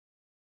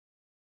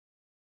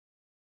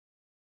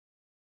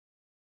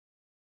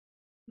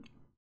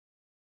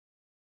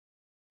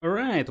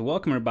Alright,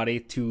 welcome everybody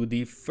to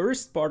the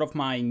first part of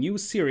my new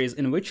series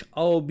in which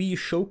I'll be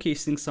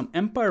showcasing some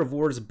Empire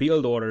Wars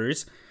build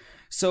orders.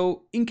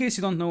 So, in case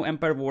you don't know,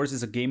 Empire Wars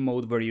is a game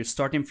mode where you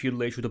start in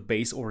Feudal Age with a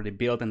base already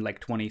built and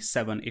like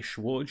 27-ish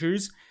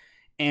villagers.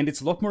 And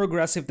it's a lot more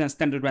aggressive than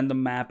standard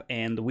random map,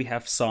 and we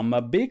have some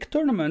big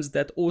tournaments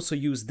that also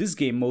use this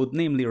game mode,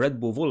 namely Red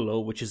Bull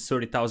Vollo, which is a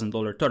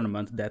 $30,000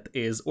 tournament that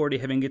is already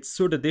having its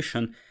third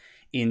edition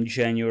in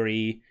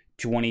January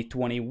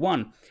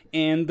 2021.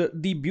 And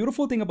the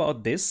beautiful thing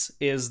about this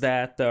is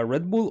that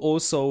Red Bull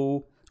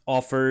also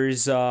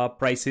offers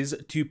prices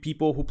to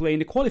people who play in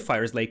the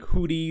qualifiers, like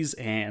hoodies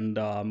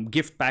and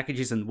gift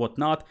packages and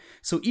whatnot.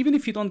 So even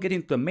if you don't get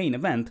into the main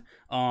event,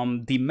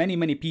 the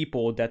many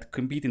people that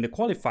compete in the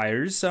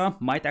qualifiers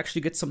might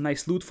actually get some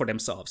nice loot for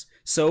themselves.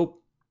 So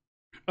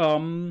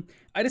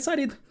I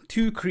decided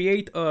to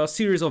create a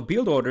series of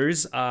build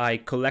orders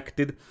I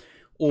collected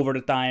over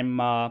the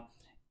time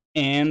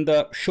and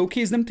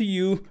showcase them to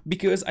you,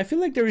 because I feel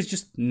like there is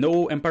just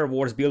no Empire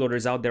Wars build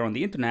orders out there on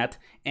the internet,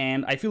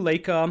 and I feel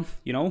like,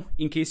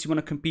 in case you want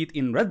to compete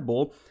in Red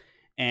Bull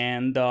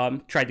and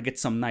try to get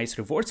some nice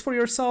rewards for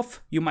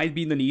yourself, you might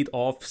be in the need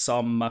of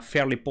some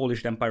fairly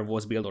polished Empire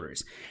Wars build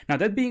orders. Now,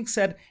 that being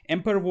said,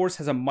 Empire Wars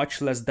has a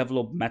much less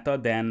developed meta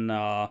than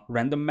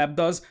random map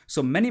does,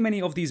 so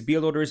many of these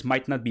build orders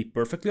might not be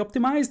perfectly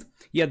optimized,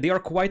 yet they are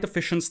quite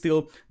efficient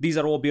still. These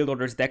are all build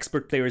orders the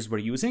expert players were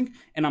using,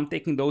 and I'm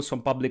taking those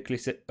from publicly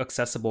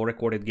accessible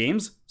recorded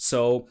games,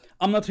 so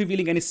I'm not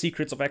revealing any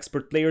secrets of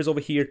expert players over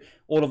here.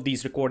 All of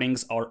these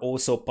recordings are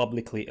also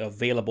publicly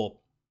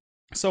available.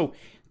 So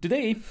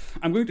today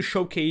I'm going to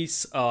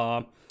showcase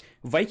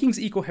Vikings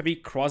Eco-Heavy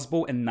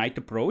Crossbow and Knight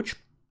approach,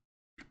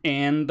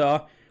 and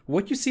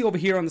what you see over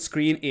here on the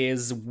screen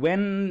is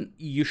when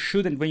you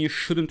should and when you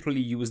shouldn't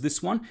really use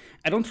this one.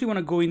 I don't really want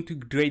to go into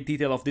great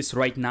detail of this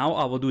right now.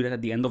 I will do that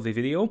at the end of the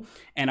video,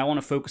 and I want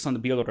to focus on the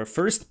build order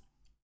first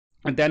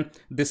and then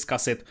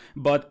discuss it.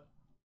 But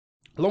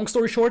long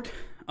story short,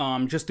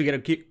 just to get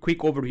a quick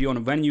overview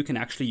on when you can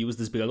actually use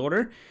this build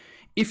order.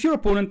 If your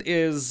opponent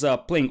is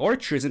playing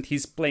archers and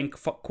he's playing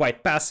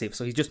quite passive,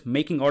 so he's just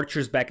making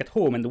archers back at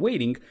home and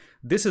waiting,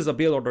 this is a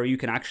build order you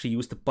can actually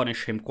use to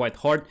punish him quite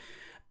hard.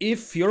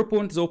 If your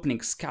opponent is opening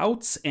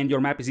scouts and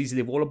your map is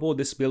easily volable,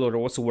 this build order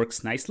also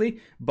works nicely,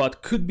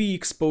 but could be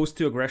exposed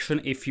to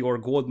aggression if your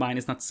gold mine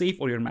is not safe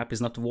or your map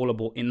is not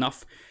volable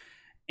enough.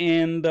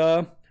 And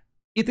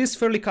it is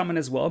fairly common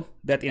as well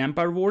that in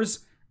Empire Wars,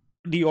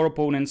 your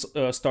opponent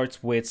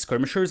starts with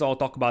skirmishers. I'll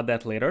talk about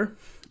that later,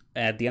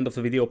 at the end of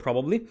the video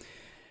probably.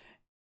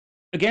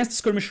 Against the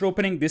skirmisher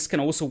opening, this can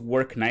also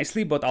work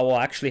nicely, but I will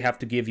actually have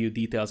to give you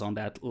details on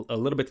that a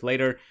little bit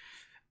later.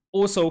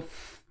 Also,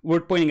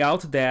 worth pointing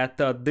out that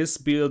this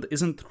build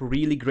isn't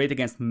really great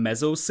against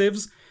meso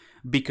civs,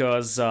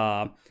 because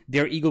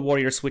they're Eagle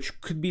Warriors,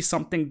 which could be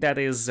something that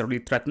is really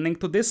threatening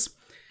to this.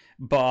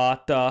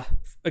 But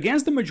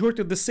against the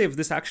majority of the civs,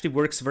 this actually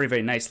works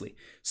very nicely.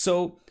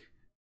 So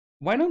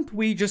why don't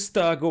we just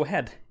go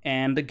ahead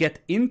and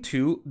get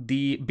into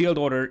the build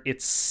order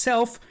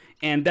itself,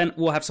 and then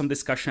we'll have some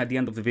discussion at the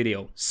end of the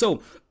video.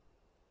 So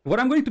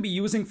what I'm going to be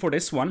using for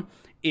this one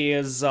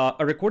is a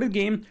recorded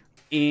game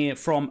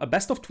from a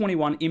best of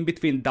 21 in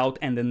between Doubt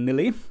and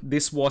Nili.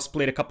 This was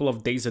played a couple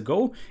of days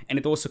ago, and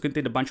it also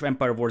contained a bunch of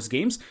Empire Wars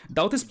games.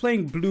 Doubt is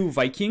playing blue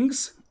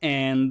Vikings,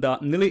 and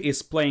Nili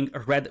is playing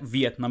red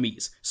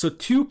Vietnamese. So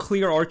two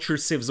clear archer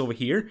civs over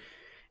here,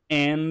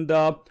 and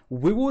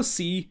we will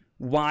see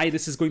why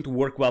this is going to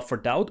work well for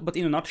Doubt. But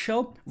in a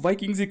nutshell,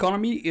 Vikings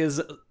economy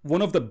is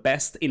one of the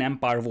best in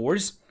Empire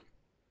Wars,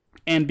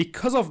 and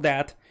because of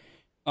that,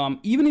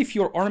 even if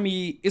your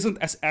army isn't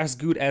as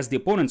good as the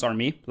opponent's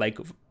army, like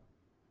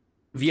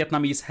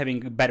Vietnamese having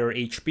better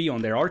HP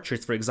on their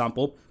archers, for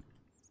example,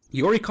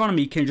 your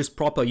economy can just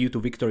propel you to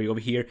victory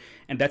over here,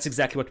 and that's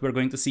exactly what we're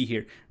going to see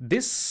here.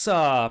 This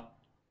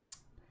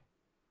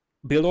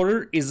build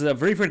order is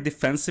very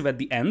defensive at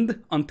the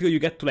end until you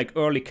get to like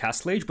early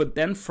castle age, but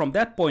then from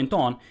that point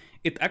on,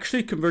 it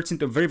actually converts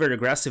into a very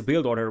aggressive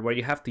build order where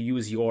you have to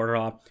use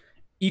your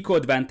eco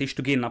advantage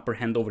to gain an upper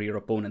hand over your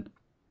opponent.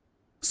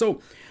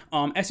 So,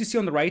 as you see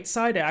on the right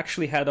side, I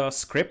actually had a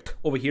script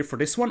over here for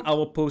this one. I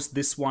will post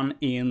this one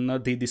in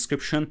the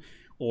description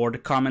or the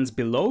comments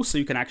below, so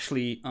you can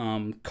actually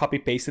copy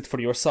paste it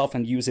for yourself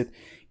and use it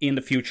in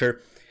the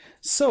future.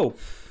 So,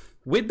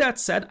 with that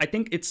said, I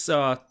think it's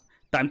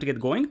time to get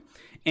going,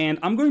 and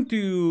I'm going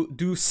to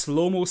do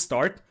slow-mo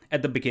start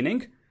at the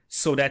beginning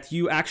so that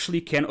you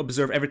actually can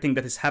observe everything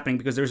that is happening,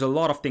 because there's a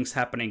lot of things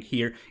happening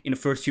here in the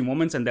first few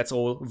moments, and that's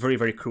all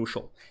very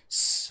crucial.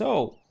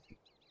 So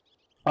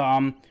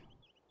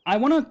I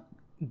want to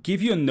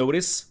give you a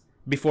notice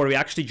before we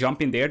actually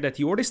jump in there that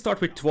you already start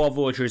with 12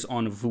 villagers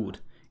on Wood.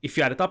 If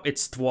you add it up,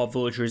 it's 12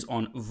 villagers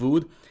on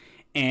Wood,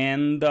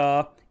 and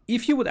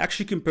if you would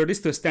actually compare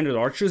this to a standard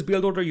archers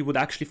build order, you would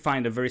actually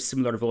find a very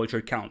similar villager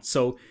count.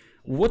 So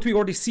what we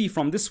already see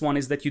from this one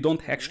is that you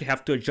don't actually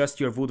have to adjust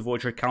your Wood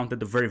villager count at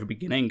the very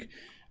beginning.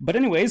 But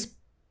anyways,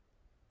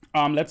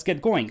 let's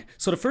get going.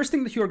 So the first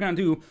thing that you're gonna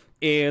do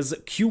is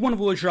queue one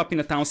villager up in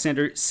the town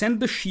center, send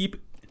the sheep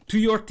to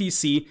your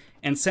TC,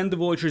 and send the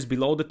villagers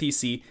below the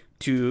TC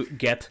to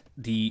get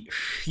the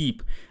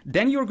sheep.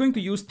 Then you're going to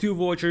use 2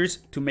 villagers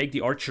to make the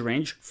archer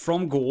range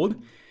from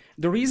gold.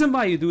 The reason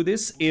why you do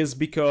this is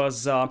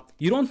because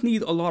you don't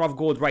need a lot of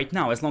gold right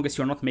now, as long as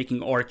you're not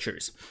making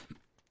archers.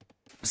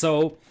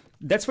 So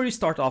that's where you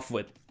start off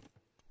with.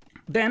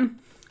 Then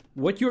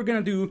what you're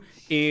gonna do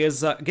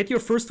is get your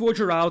first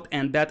villager out,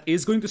 and that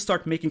is going to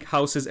start making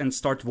houses and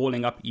start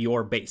walling up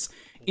your base.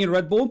 In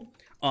Red Bull,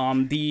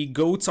 the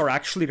goats are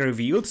actually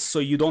revealed, so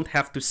you don't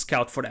have to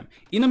scout for them.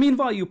 In the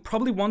meanwhile, you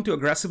probably want to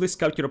aggressively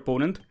scout your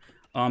opponent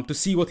to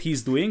see what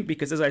he's doing,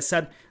 because as I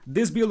said,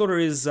 this build order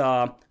is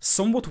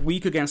somewhat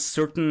weak against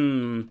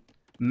certain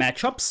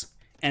matchups,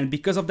 and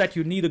because of that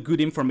you need a good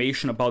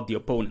information about the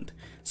opponent.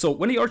 So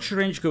when the archer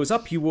range goes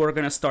up, you are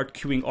going to start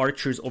queuing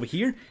archers over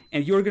here,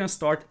 and you're going to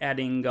start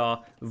adding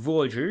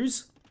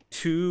villagers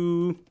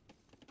to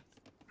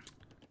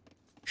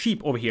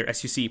sheep over here,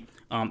 as you see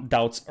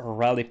Doubt's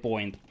rally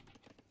point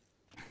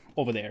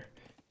over there.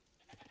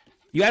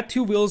 You add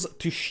 2 wills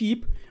to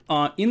sheep.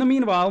 In the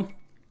meanwhile,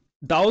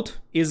 Doubt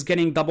is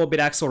getting double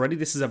bit axe already.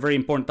 This is a very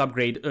important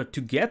upgrade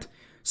to get.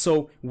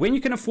 So when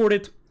you can afford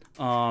it,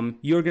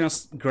 you're gonna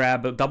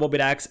grab a double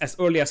bit axe as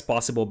early as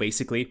possible,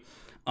 basically.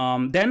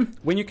 Then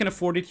when you can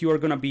afford it, you are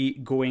gonna be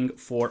going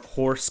for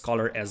horse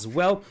collar as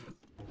well,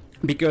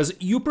 because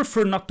you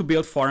prefer not to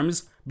build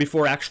farms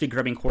before actually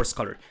grabbing horse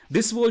collar.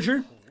 This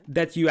villager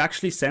that you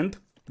actually sent,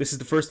 this is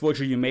the first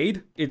villager you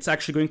made, it's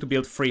actually going to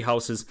build 3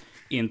 houses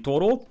in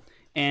total,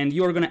 and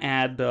you're gonna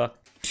add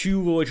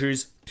 2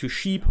 villagers to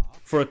sheep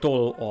for a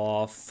total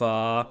of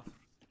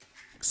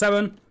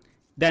 7.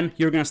 Then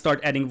you're gonna start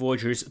adding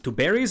villagers to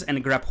berries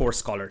and grab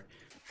horse collar.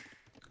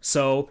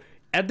 So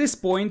at this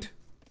point,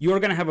 you're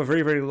gonna have a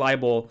very, very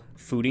reliable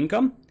food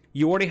income.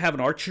 You already have an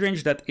archer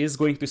range that is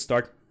going to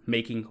start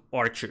making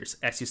archers,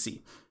 as you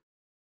see.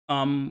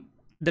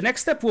 The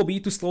next step will be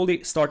to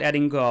slowly start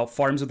adding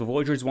farms with the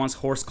villagers once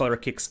horse collar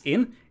kicks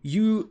in.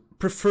 You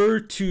prefer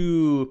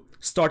to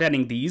start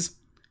adding these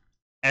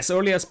as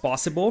early as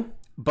possible,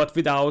 but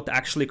without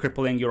actually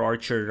crippling your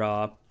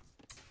archer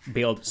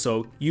build.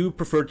 So you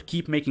prefer to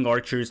keep making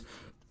archers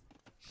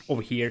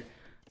over here.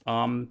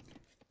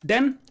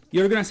 Then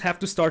you're gonna have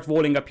to start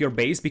walling up your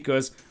base,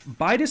 because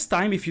by this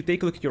time, if you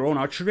take a look at your own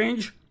archer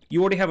range,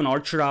 you already have an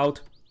archer out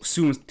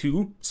soon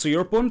too, so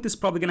your opponent is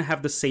probably gonna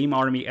have the same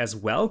army as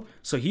well,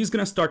 so he's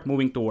gonna start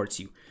moving towards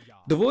you.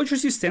 The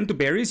villagers you send to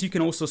berries, you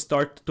can also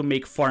start to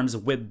make farms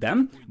with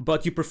them,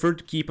 but you prefer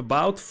to keep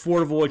about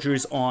 4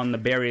 villagers on the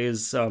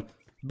berries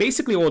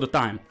basically all the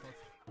time.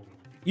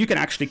 You can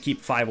actually keep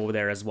 5 over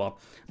there as well.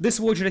 This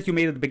villager that you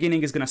made at the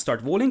beginning is gonna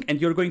start walling, and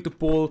you're going to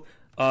pull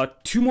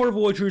 2 more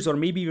villagers, or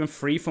maybe even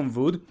 3 from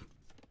wood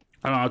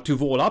to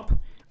wall up,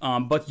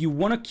 but you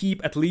want to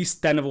keep at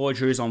least 10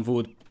 villagers on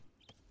wood.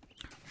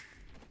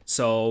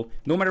 So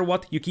no matter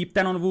what, you keep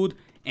 10 on wood,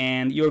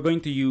 and you're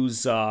going to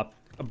use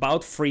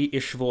about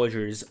 3-ish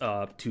villagers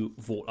to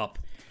wall up.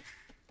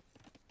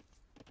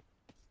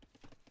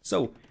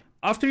 So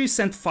after you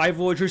send 5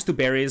 villagers to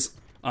berries,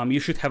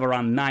 you should have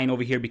around 9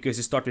 over here, because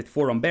you start with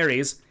 4 on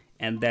berries,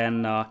 and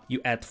then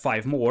you add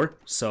 5 more.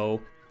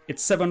 So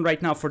it's 7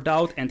 right now for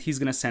Doubt, and he's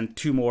gonna send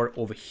 2 more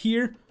over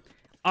here.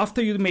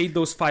 After you made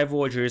those 5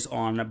 villagers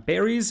on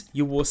berries,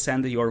 you will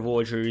send your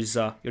villagers,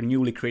 your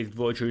newly created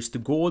villagers, to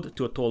gold,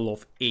 to a total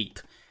of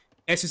 8.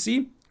 As you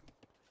see,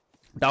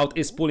 Doubt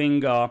is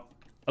pulling a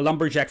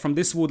lumberjack from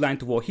this wood line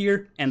to wall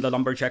here, and the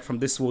lumberjack from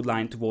this wood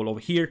line to wall over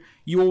here.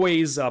 You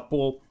always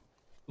pull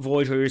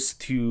villagers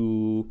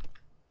to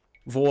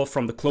wall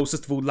from the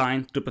closest wood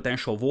line to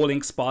potential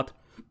walling spot,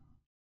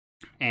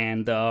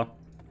 and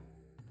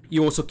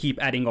you also keep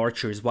adding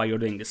archers while you're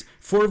doing this.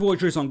 4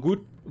 villagers on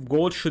good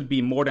gold should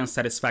be more than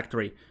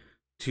satisfactory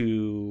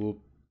to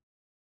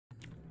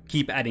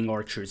keep adding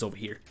archers over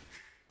here.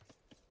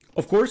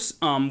 Of course,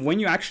 when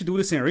you actually do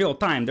this in real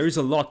time, there is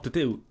a lot to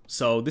do.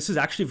 So this is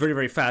actually very,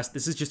 very fast.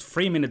 This is just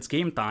 3 minutes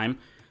game time.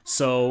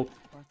 So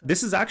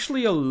this is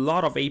actually a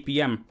lot of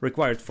APM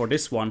required for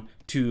this one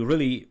to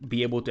really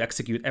be able to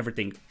execute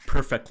everything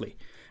perfectly.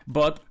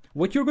 But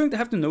what you're going to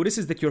have to notice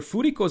is that your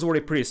food eco is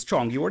already pretty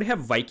strong. You already have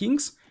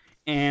Vikings,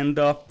 and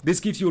this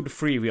gives you the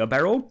free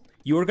wheelbarrow.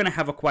 You're gonna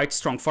have a quite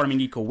strong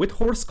farming eco with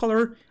horse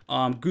collar,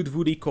 good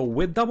wood eco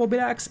with double bit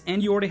axe,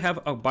 and you already have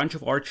a bunch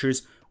of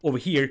archers over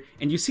here.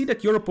 And you see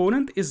that your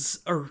opponent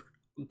is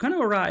gonna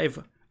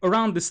arrive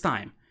around this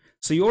time.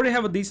 So you already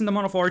have a decent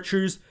amount of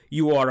archers,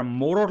 you are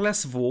more or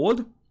less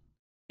walled,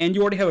 and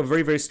you already have a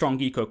very, very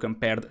strong eco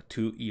compared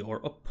to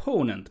your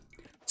opponent.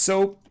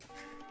 So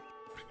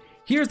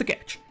here's the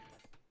catch.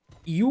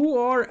 You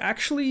are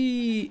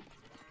actually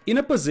in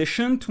a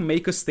position to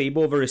make a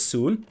stable very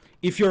soon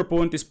if your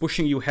opponent is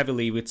pushing you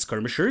heavily with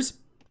skirmishers.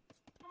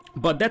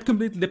 But that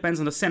completely depends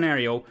on the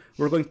scenario.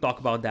 We're going to talk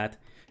about that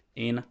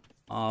in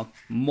a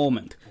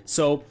moment.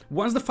 So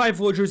once the 5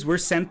 villagers were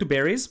sent to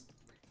berries,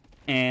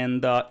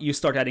 and you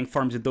start adding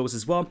farms with those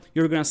as well,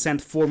 you're gonna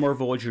send 4 more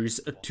villagers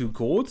to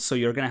gold, so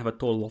you're gonna have a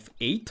total of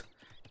 8.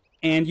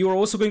 And you're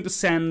also going to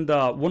send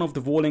one of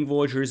the walling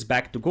villagers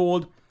back to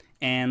gold,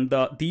 and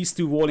these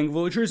 2 walling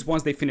villagers,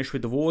 once they finish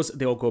with the walls,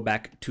 they'll go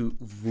back to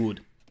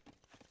wood.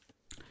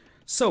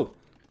 So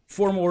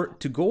 4 more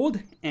to gold,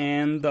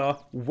 and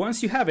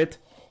once you have it,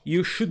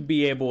 you should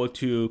be able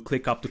to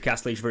click up to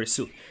Castle Age very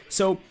soon.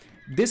 So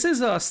this is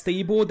a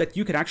stable that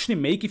you can actually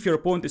make if your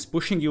opponent is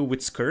pushing you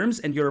with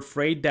skirms and you're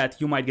afraid that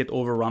you might get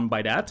overrun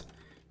by that.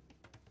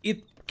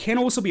 It can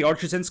also be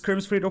archers and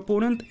skirms for your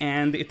opponent,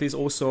 and it is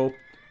also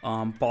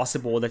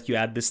possible that you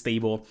add this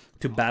stable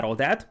to battle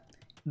that.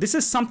 This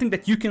is something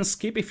that you can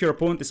skip if your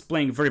opponent is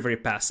playing very, very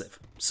passive.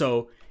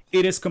 So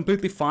it is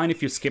completely fine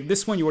if you skip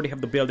this one. You already have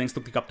the buildings to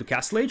click up to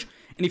Castle Age.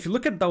 And if you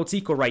look at Doubt's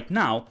eco right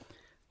now,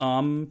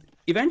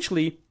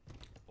 eventually,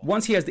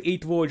 once he has the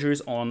 8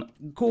 villagers on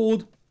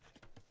gold,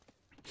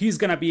 he's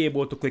gonna be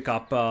able to click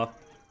up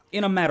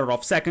in a matter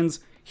of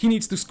seconds. He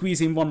needs to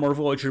squeeze in 1 more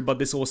villager, but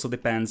this also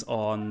depends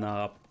on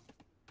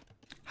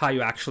how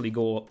you actually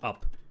go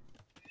up.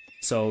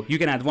 So you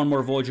can add 1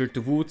 more villager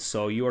to wood,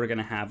 so you are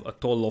gonna have a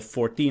total of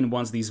 14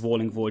 once these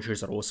walling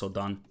villagers are also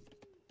done.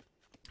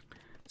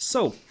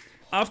 So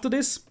after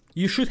this,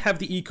 you should have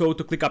the eco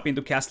to click up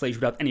into Castle Age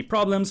without any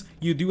problems.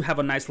 You do have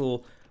a nice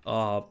little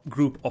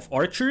group of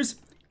archers,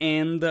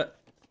 and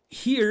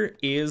here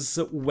is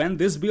when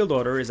this build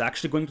order is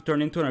actually going to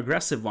turn into an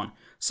aggressive one.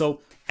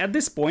 So at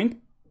this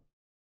point,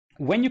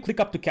 when you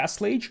click up to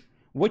Castle Age,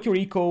 what your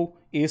eco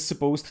is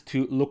supposed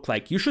to look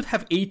like. You should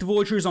have 8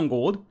 villagers on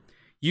gold.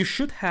 You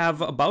should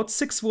have about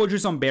 6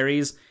 villagers on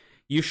berries.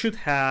 You should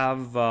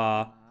have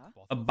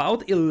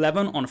about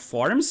 11 on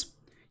farms.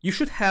 You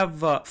should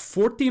have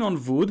 14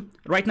 on wood.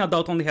 Right now,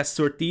 Doubt only has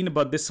 13,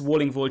 but this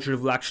walling villager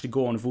will actually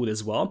go on wood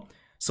as well.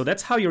 So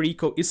that's how your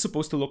eco is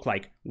supposed to look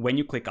like when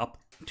you click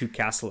up to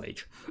Castle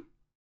Age.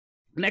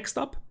 Next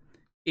up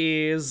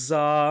is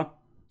the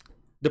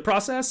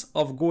process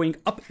of going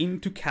up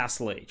into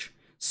Castle Age.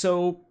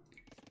 So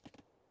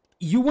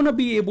you want to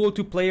be able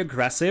to play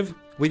aggressive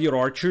with your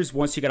archers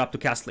once you get up to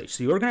Castle Age.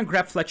 So you're going to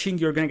grab fletching,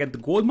 you're going to get the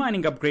gold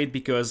mining upgrade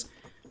because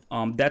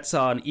that's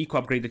an eco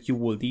upgrade that you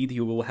will need.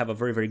 You will have a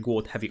very, very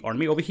gold heavy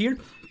army over here.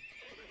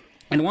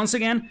 And once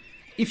again,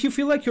 if you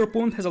feel like your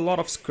opponent has a lot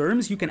of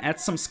skirms, you can add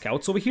some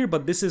scouts over here,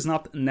 but this is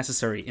not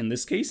necessary in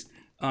this case.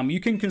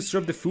 You can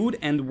conserve the food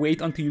and wait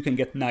until you can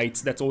get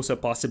knights. That's also a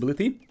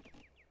possibility.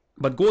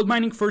 But gold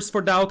mining first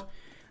for Doubt,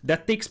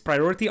 that takes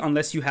priority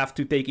unless you have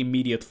to take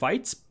immediate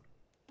fights.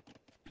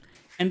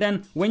 And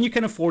then when you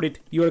can afford it,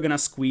 you're gonna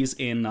squeeze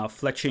in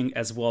fletching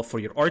as well for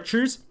your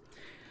archers.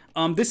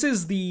 This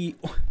is the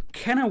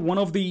kind of one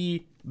of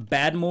the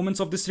bad moments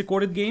of this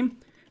recorded game,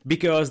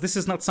 because this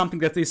is not something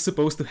that is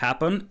supposed to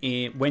happen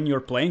when you're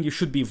playing. You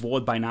should be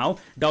walled by now.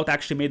 Doubt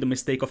actually made the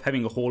mistake of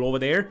having a hole over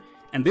there,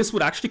 and this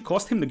would actually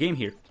cost him the game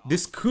here.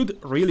 This could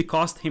really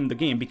cost him the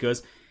game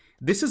because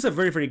this is a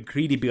very, very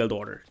greedy build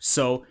order.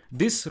 So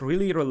this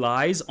really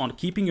relies on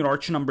keeping your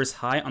archer numbers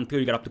high until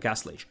you get up to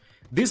Castle Age.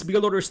 This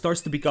build order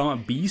starts to become a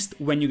beast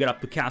when you get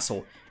up to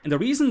Castle. And the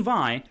reason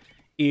why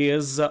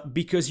is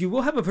because you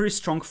will have a very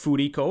strong food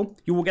eco,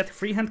 you will get a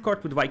free hand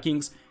card with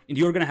Vikings, and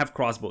you're gonna have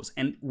Crossbows.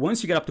 And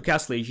once you get up to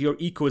Castle Age, your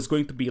eco is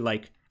going to be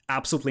like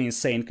absolutely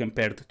insane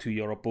compared to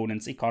your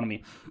opponent's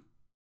economy.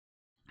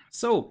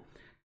 So,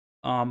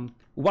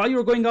 while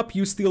you're going up,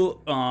 you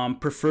still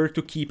prefer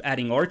to keep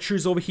adding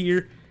archers over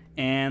here.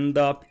 And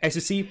as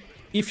you see,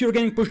 if you're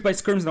getting pushed by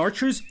skirms and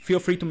archers, feel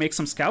free to make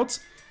some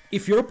scouts.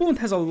 If your opponent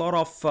has a lot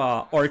of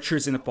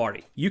archers in the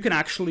party, you can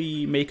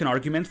actually make an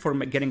argument for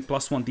getting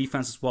 +1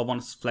 defense as well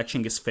once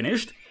fletching is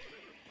finished.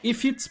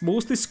 If it's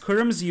mostly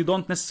skirms, you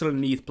don't necessarily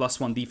need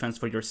 +1 defense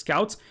for your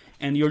scouts,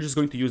 and you're just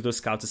going to use those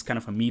scouts as kind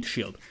of a meat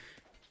shield.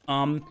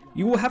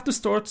 You will have to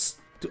start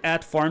to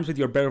add farms with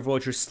your bear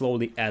villagers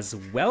slowly as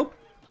well,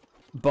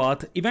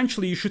 but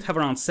eventually you should have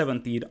around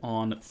 17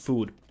 on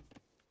food.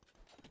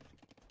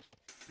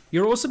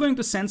 You're also going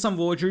to send some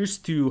villagers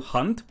to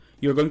hunt.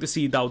 You're going to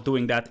see Doubt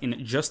doing that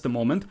in just a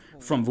moment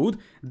from wood.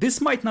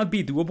 This might not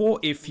be doable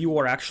if you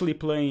are actually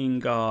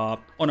playing on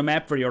a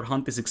map where your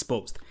hunt is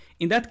exposed.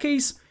 In that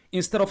case,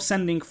 instead of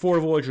sending 4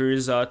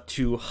 villagers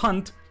to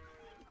hunt,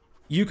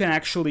 you can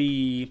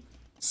actually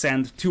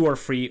send 2 or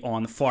 3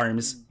 on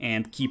farms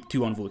and keep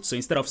 2 on wood. So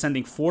instead of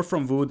sending 4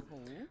 from wood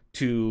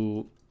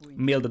to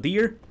mill the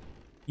deer,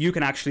 you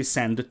can actually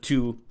send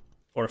 2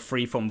 or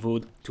 3 from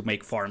wood to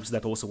make farms.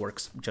 That also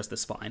works just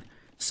as fine.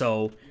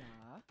 So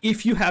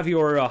if you have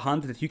your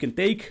hunt that you can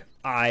take,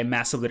 I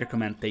massively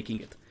recommend taking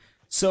it.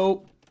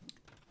 So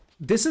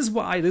this is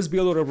why this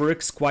build order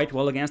works quite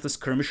well against the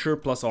skirmisher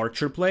plus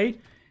archer play.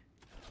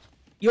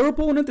 Your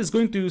opponent is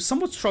going to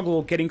somewhat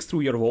struggle getting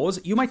through your walls.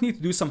 You might need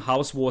to do some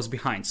house walls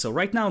behind. So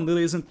right now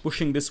Lily isn't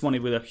pushing this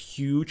one with a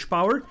huge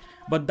power,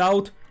 but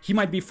Doubt, he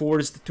might be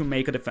forced to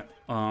make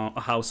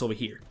a house over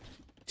here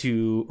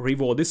to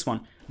re-wall this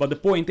one. But the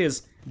point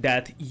is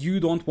that you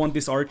don't want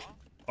this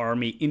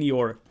army in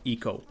your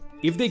eco.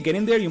 If they get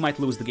in there, you might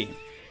lose the game.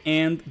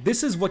 And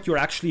this is what you're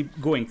actually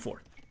going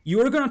for.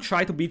 you're gonna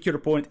try to beat your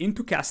opponent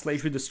into Castle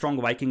Age with a strong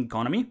Viking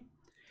economy.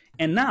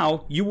 And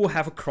now you will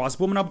have a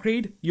crossbowman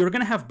upgrade, you're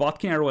gonna have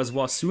Botkin arrow as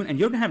well soon, and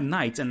you're gonna have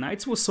knights, and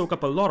knights will soak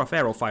up a lot of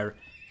arrow fire.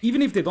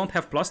 Even if they don't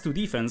have +2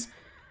 defense,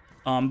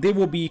 they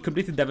will be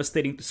completely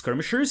devastating to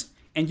skirmishers,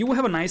 and you will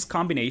have a nice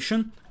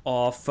combination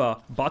of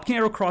Botkin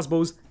arrow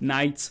crossbows,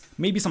 knights,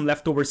 maybe some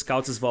leftover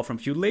scouts as well from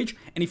Feudal Age.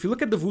 And if you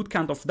look at the Wood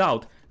count of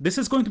Doubt, this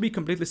is going to be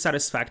completely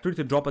satisfactory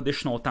to drop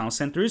additional town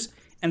centers,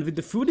 and with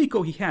the food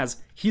eco he has,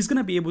 he's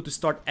gonna be able to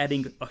start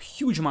adding a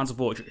huge amount of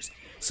villagers.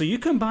 So you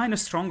combine a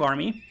strong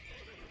army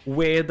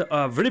with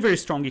a very, very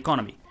strong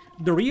economy.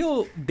 The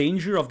real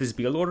danger of this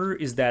build order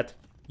is that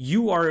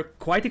you are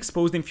quite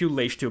exposed in Feudal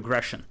Age to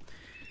aggression.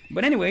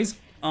 But anyways,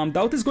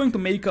 Doubt is going to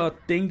make a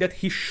thing that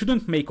he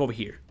shouldn't make over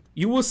here.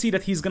 You will see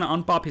that he's gonna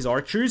unpop his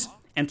archers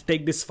and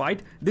take this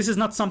fight. This is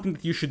not something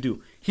that you should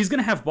do. He's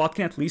gonna have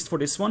Botkin at least for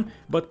this one,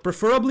 but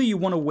preferably you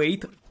want to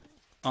wait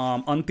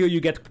until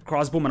you get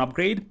Crossbowman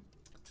upgrade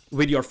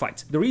with your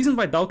fights. The reason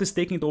why Doubt is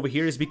taking it over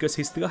here is because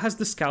he still has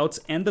the scouts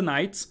and the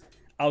knights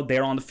out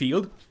there on the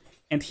field,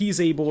 and he's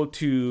able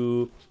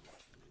to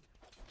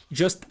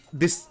just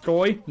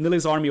destroy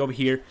Nili's army over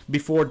here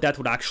before that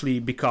would actually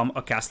become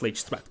a Castle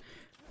Age threat.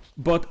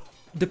 But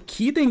the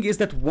key thing is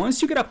that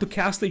once you get up to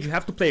Castle Age, you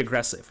have to play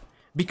aggressive.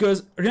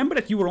 Because remember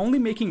that you were only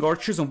making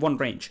archers on one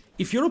range.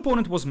 If your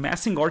opponent was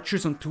massing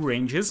archers on 2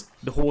 ranges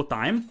the whole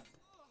time,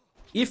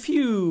 if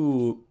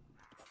you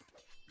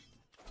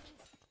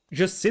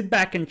just sit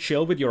back and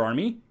chill with your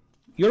army,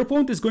 your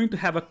opponent is going to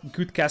have a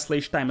good Castle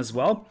Age time as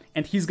well,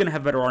 and he's going to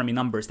have better army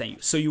numbers than you.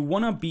 So you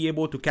want to be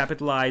able to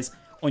capitalize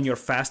on your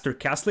faster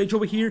Castle Age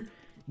over here,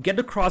 get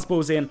the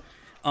crossbows in.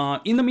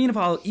 In the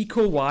meanwhile,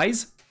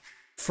 eco-wise,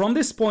 from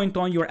this point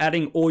on, you're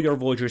adding all your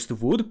villagers to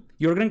wood.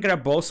 You're going to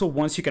grab also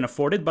once you can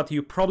afford it, but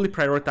you probably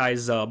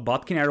prioritize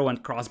Botkin arrow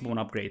and crossbow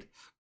upgrade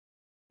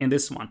in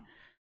this one.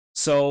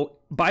 So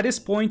by this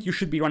point, you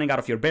should be running out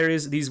of your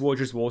berries. These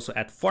villagers will also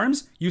add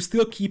farms. You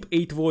still keep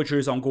 8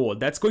 villagers on gold.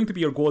 That's going to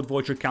be your gold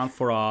villager count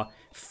for a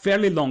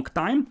fairly long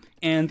time.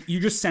 And you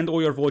just send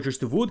all your villagers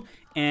to wood.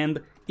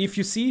 And if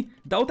you see,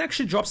 Doubt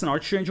actually drops an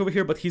archer range over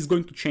here, but he's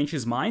going to change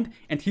his mind.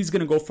 And he's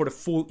going to go for the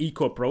full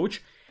eco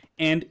approach.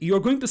 And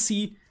you're going to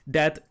see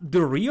that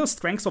the real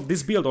strength of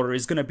this build order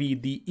is going to be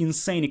the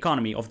insane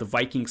economy of the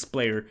Vikings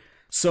player.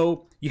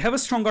 So you have a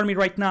strong army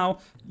right now.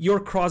 Your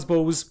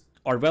crossbows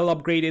are well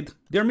upgraded.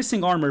 They're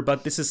missing armor,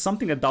 but this is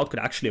something that Doubt could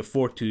actually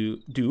afford to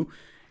do.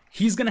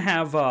 He's gonna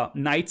have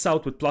knights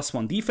out with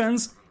 +1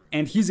 defense,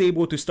 and he's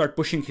able to start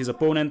pushing his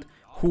opponent,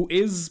 who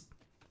is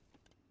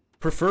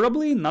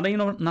preferably not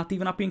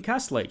even up in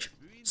Castle Age.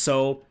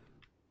 So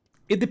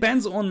it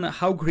depends on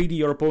how greedy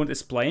your opponent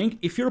is playing.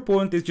 If your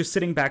opponent is just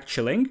sitting back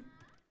chilling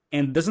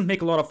and doesn't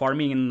make a lot of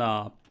army in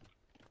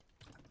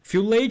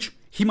Feudal Age,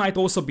 he might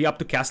also be up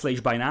to Castle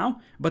Age by now.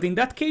 But in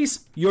that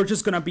case, you're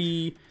just gonna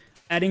be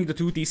adding the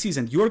 2 TCs,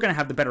 and you're gonna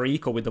have the better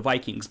eco with the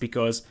Vikings,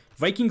 because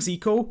Vikings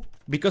eco,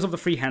 because of the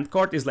free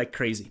handcart, is like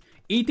crazy.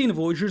 18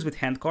 villagers with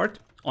handcart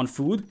on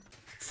food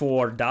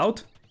for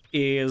Doubt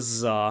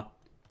is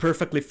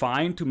perfectly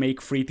fine to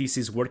make free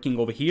TCs working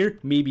over here,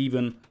 maybe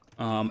even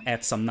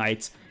add some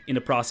knights in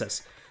the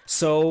process.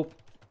 So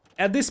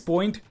at this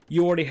point,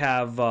 you already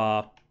have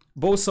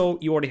Boso,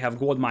 you already have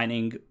gold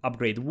mining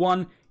upgrade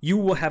 1, you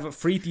will have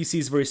free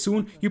TCs very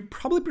soon. You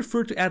probably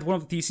prefer to add one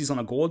of the TCs on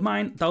a gold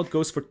mine. Doubt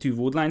goes for 2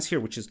 wood lines here,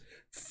 which is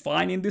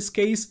fine in this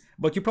case,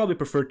 but you probably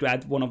prefer to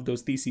add one of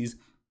those TCs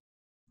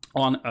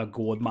on a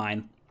gold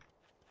mine.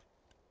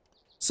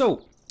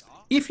 So,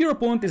 if your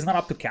opponent is not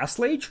up to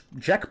Castle Age,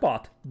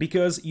 jackpot,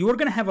 because you're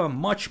gonna have a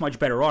much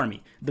better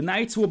army. The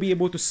knights will be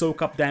able to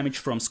soak up damage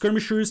from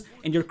skirmishers,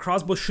 and your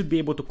crossbow should be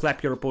able to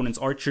clap your opponent's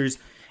archers.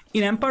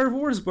 In Empire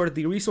Wars, where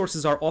the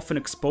resources are often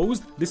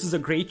exposed, this is a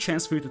great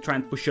chance for you to try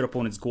and push your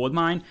opponent's gold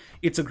mine.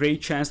 It's a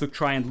great chance to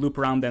try and loop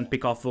around and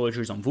pick off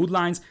villagers on wood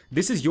lines.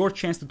 This is your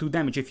chance to do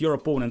damage if your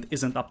opponent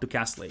isn't up to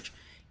Castle Age.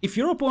 If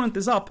your opponent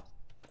is up,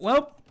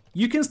 well,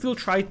 you can still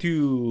try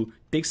to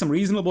take some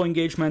reasonable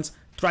engagements,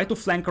 try to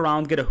flank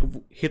around, get a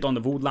hit on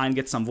the wood line,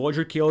 get some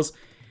villager kills,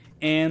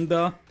 and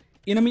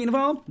in the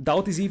meanwhile,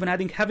 Doubt is even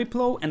adding heavy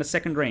plow and a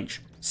second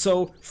range.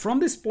 So from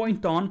this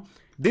point on,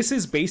 this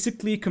is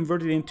basically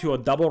converted into a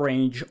double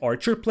range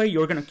archer play.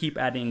 You're gonna keep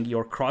adding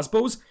your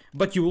crossbows,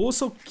 but you will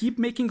also keep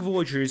making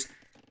villagers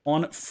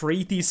on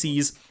free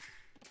TCs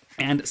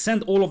and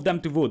send all of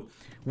them to wood.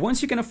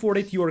 Once you can afford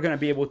it, you are gonna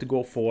be able to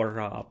go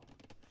for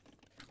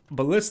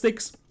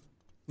ballistics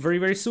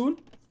very soon.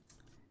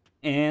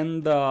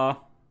 And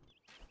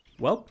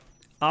well,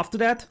 after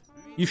that,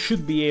 you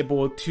should be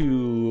able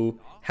to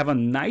have a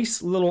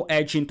nice little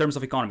edge in terms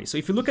of economy. So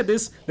if you look at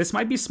this, this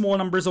might be small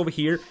numbers over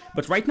here,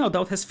 but right now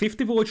Doubt has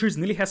 50 villagers,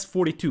 Nili has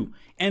 42.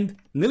 And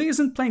Nili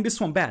isn't playing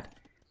this one bad.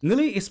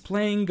 Nili is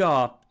playing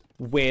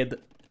with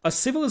a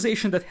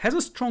civilization that has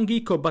a strong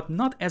eco, but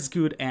not as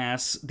good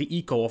as the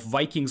eco of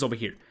Vikings over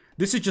here.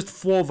 This is just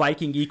full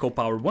Viking eco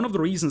power. One of the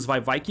reasons why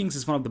Vikings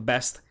is one of the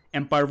best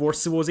Empire Wars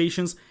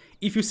civilizations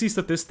if you see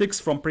statistics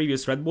from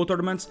previous Red Bull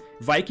tournaments,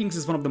 Vikings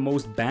is one of the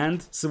most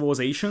banned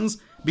civilizations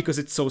because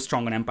it's so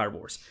strong on Empire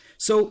Wars.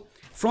 So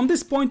from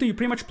this point, you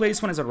pretty much play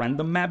this one as a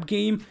random map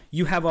game.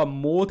 You have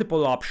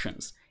multiple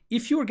options.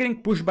 If you are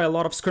getting pushed by a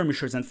lot of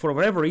skirmishers and for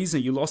whatever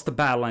reason you lost the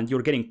battle and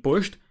you're getting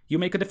pushed, you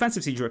make a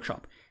defensive siege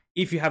workshop.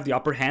 If you have the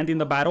upper hand in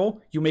the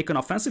battle, you make an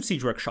offensive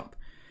siege workshop.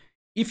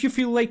 If you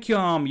feel like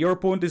your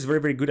opponent is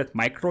very good at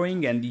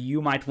microing and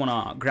you might want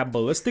to grab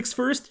ballistics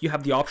first, you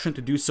have the option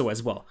to do so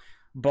as well.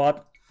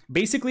 But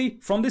basically,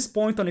 from this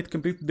point on, it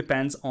completely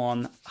depends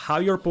on how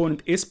your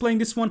opponent is playing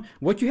this one.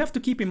 What you have to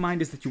keep in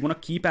mind is that you want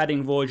to keep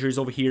adding villagers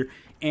over here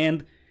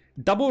and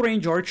double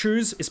range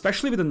archers,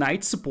 especially with the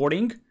knights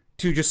supporting,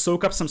 to just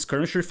soak up some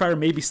skirmisher fire,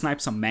 maybe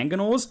snipe some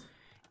mangonels,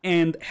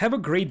 and have a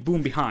great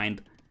boom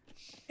behind.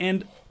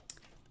 And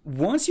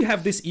once you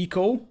have this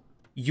eco,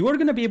 you are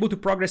going to be able to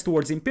progress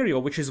towards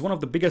Imperial, which is one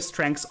of the biggest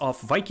strengths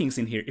of Vikings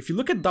in here. If you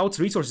look at Doubt's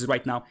resources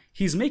right now,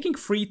 he's making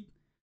free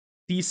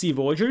TC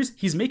villagers,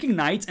 he's making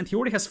knights, and he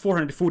already has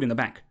 400 food in the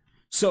bank.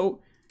 So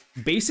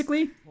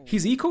basically,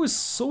 his eco is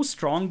so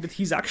strong that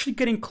he's actually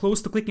getting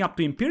close to clicking up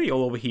to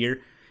Imperial over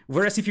here.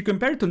 Whereas if you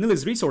compare it to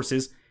Nili's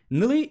resources,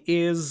 Nili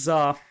is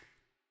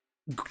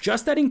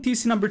just adding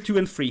TC number 2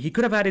 and 3. He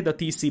could have added a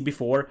TC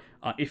before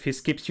if he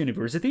skips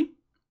university.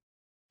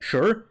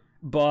 Sure,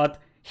 but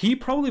he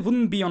probably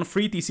wouldn't be on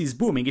 3 TCs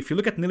booming. If you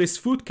look at Nili's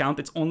food count,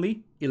 it's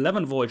only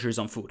 11 villagers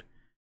on food.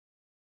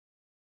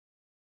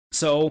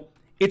 So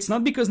it's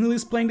not because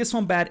Nili's playing this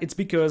one bad, it's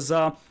because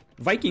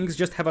Vikings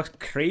just have a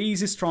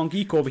crazy strong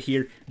eco over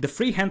here. The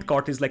free hand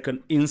cart is like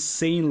an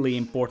insanely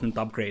important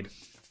upgrade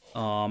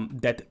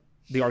that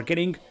they are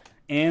getting.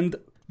 And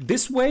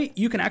this way,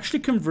 you can actually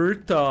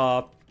convert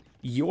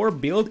your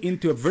build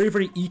into a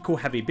very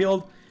eco-heavy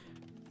build.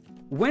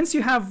 Once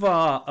you have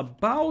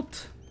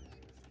about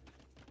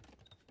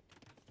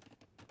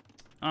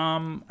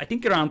I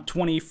think around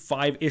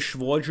 25-ish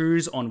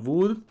villagers on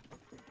wood.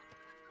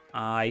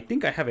 I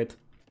think I have it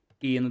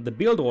in the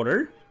build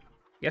order.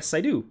 Yes,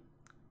 I do.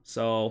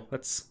 So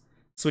let's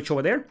switch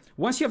over there.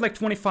 Once you have like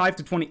 25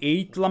 to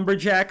 28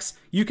 lumberjacks,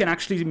 you can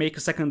actually make a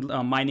second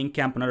mining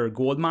camp, another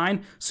gold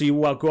mine. So you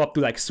will go up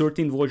to like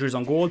 13 villagers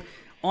on gold.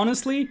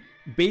 Honestly,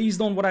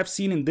 based on what I've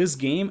seen in this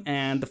game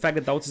and the fact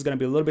that Doubt is going to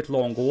be a little bit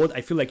low on gold,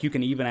 I feel like you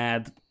can even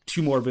add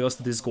 2 more villas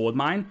to this gold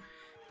mine.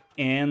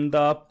 And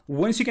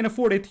once you can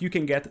afford it, you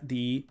can get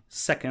the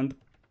second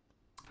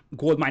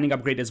gold mining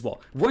upgrade as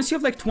well. Once you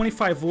have like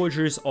 25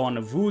 villagers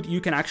on wood,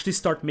 you can actually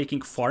start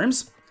making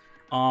farms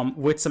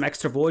with some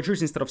extra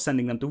villagers instead of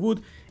sending them to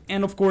wood.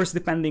 And of course,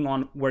 depending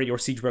on where your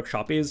siege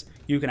workshop is,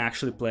 you can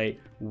actually play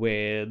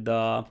with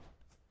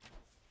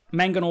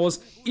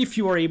mangonels. If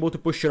you are able to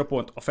push your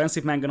opponent,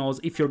 offensive mangonels.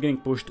 If you're getting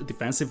pushed,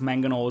 defensive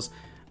mangonels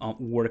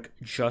work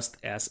just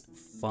as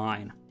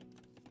fine.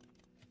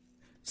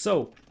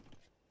 So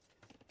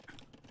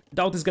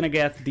Doubt is gonna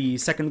get the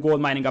second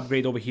gold mining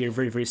upgrade over here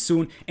very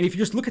soon. And if you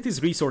just look at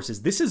his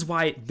resources, this is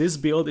why this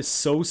build is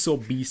so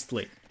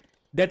beastly.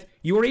 That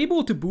you are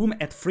able to boom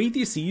at 3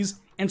 TCs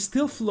and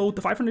still float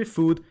the 500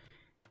 food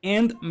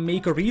and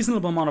make a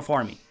reasonable amount of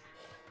army.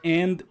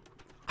 And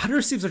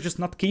other civs are just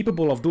not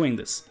capable of doing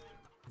this.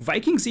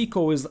 Vikings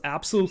eco is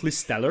absolutely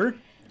stellar,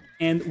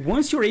 and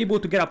once you're able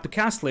to get up to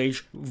Castle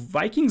Age,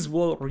 Vikings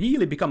will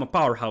really become a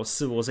powerhouse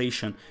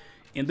civilization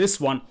in this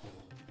one.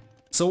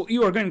 So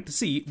you are going to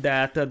see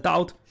that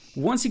Doubt,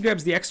 once he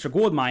grabs the extra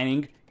gold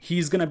mining,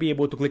 he's gonna be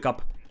able to click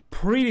up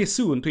pretty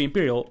soon to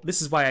Imperial. This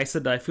is why I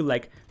said that I feel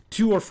like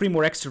 2 or 3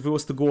 more extra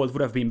villas to gold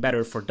would have been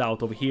better for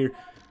Doubt over here,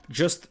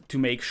 just to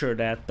make sure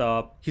that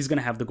he's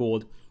gonna have the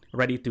gold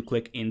ready to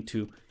click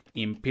into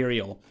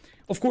Imperial.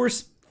 Of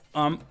course,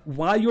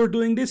 while you're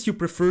doing this, you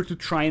prefer to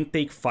try and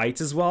take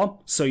fights as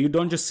well, so you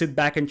don't just sit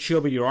back and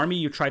chill with your army,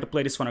 you try to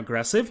play this one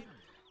aggressive,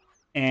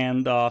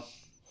 and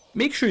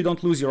make sure you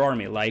don't lose your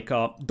army. Like,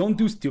 don't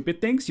do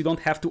stupid things, you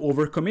don't have to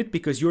overcommit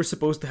because you're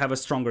supposed to have a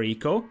stronger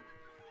eco,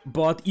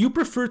 but you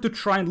prefer to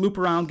try and loop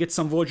around, get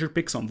some villager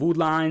picks on wood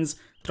lines,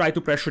 try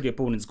to pressure the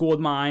opponent's gold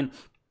mine,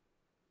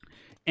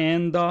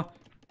 and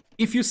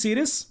if you see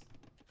this,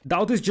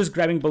 Doubt is just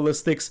grabbing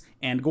ballistics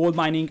and gold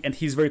mining, and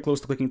he's very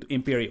close to clicking to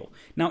Imperial.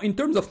 Now, in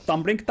terms of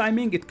thumbring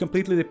timing, it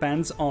completely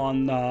depends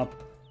on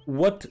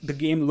what the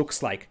game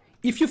looks like.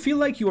 If you feel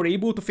like you are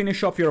able to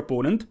finish off your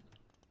opponent,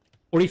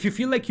 or if you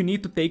feel like you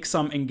need to take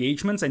some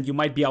engagements and you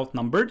might be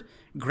outnumbered,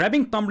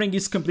 grabbing thumbring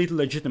is completely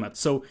legitimate.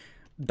 So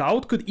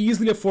Doubt could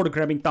easily afford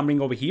grabbing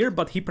thumbring over here,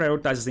 but he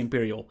prioritizes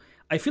Imperial.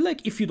 I feel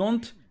like if you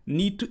don't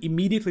need to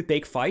immediately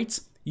take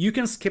fights, you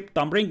can skip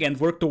thumbring and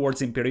work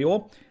towards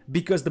Imperial,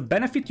 because the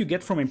benefit you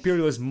get from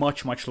Imperial is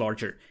much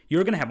larger.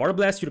 You're gonna have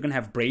Arbalest, you're gonna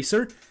have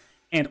Bracer,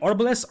 and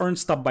Arbalest aren't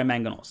stopped by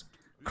Mangonels.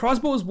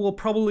 Crossbows will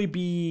probably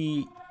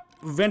be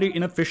very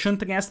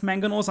inefficient against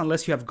Mangonels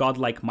unless you have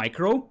godlike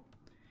micro,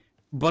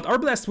 but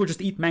Arbalest will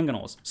just eat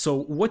Mangonels. So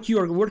what you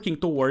are working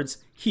towards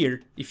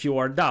here, if you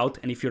are Doubt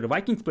and if you're the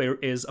Vikings player,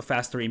 is a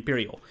faster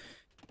Imperial.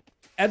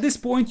 At this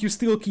point, you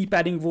still keep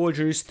adding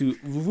villagers to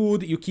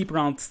wood, you keep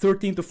around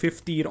 13 to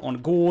 15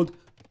 on gold.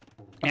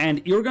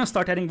 And you're gonna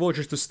start adding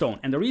villagers to stone.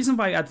 And the reason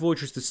why I add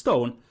villagers to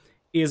stone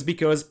is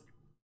because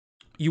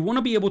you want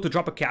to be able to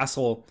drop a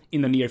castle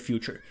in the near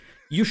future.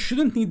 You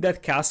shouldn't need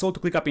that castle to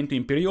click up into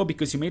Imperial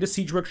because you made a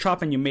siege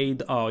workshop and you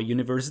made a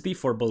university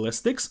for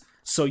ballistics.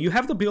 So you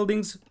have the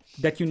buildings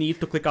that you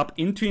need to click up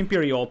into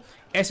Imperial.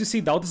 As you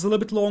see, Doubt is a little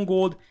bit low on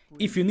gold.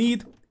 If you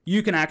need,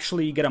 you can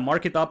actually get a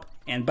market up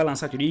and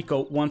balance out your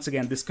eco. Once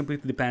again, this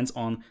completely depends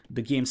on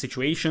the game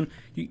situation.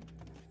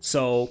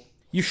 So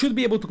you should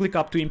be able to click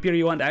up to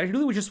Imperial, and I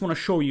really just want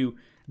to show you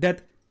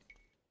that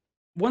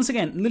once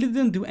again, Nili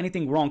didn't do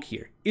anything wrong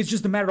here. It's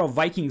just a matter of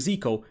Vikings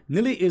eco.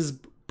 Nili is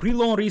pretty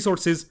low on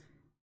resources.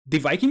 The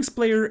Vikings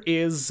player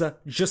is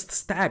just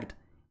stacked.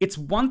 It's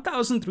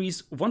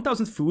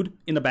 1,000 food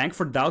in the bank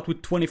for Doubt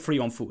with 23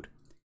 on food.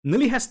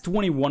 Nili has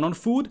 21 on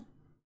food,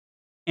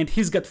 and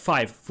he's got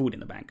 5 food in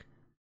the bank.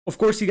 Of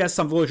course, he has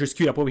some villagers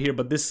queued up over here,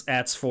 but this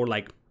adds for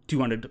like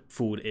 200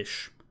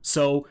 food-ish.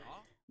 So,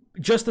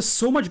 just a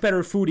so much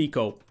better food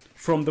eco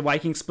from the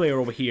Vikings player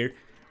over here.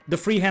 The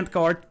free hand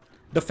card,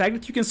 the fact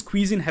that you can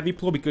squeeze in heavy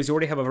plow because you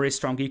already have a very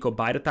strong eco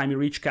by the time you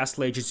reach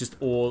Castle Age is just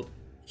all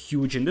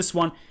huge in this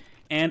one.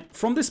 And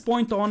from this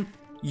point on,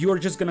 you're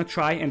just gonna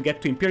try and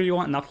get to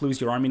Imperial and not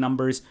lose your army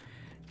numbers.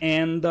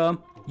 And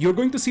you're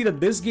going to see that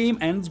this game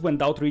ends when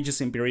Doubt reaches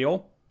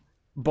Imperial.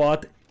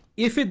 But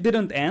if it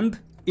didn't end,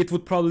 it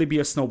would probably be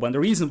a snowball. And the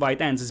reason why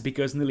it ends is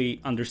because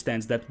Nili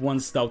understands that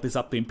once Doubt is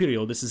up to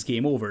Imperial, this is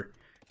game over.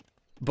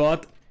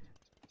 But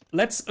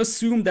let's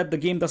assume that the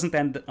game doesn't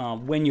end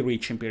when you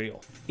reach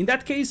Imperial. In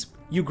that case,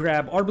 you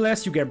grab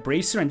Arbalest, you grab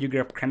Bracer, and you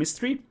grab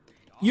Chemistry.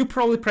 You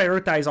probably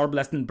prioritize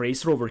Arbalest and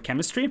Bracer over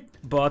Chemistry,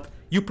 but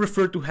you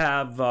prefer to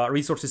have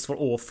resources for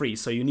all three,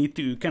 so you need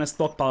to kind of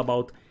stockpile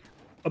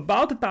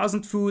about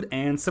 1,000 food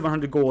and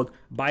 700 gold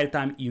by the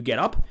time you get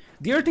up.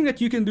 The other thing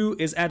that you can do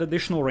is add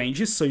additional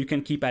ranges, so you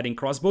can keep adding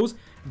crossbows,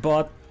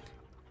 but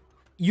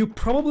you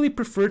probably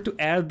prefer to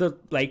add the,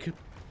 like,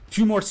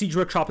 2 more siege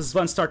workshops as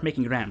well and start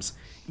making rams.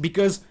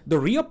 Because the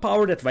real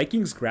power that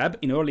Vikings grab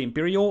in early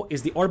Imperial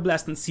is the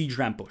Arbalest and siege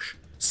ram push.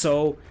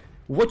 So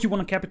what you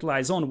want to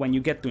capitalize on when you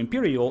get to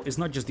Imperial is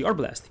not just the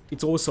Arbalest,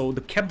 it's also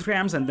the kept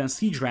rams and then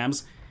siege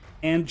rams,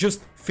 and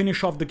just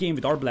finish off the game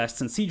with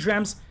Arbalests and siege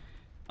rams.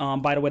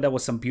 By the way, that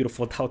was some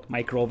beautiful Doubt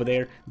micro over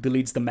there,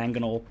 deletes the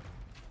mangonel,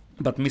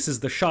 but misses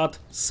the shot,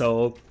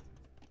 so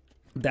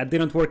that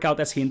didn't work out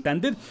as he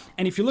intended.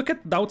 And if you look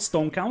at Doubt's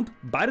stone count,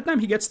 by the time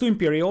he gets to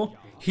Imperial,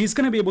 he's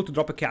gonna be able to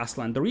drop a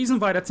castle. And the reason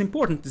why that's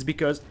important is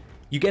because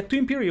you get to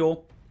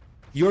Imperial,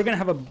 you're gonna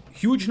have a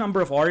huge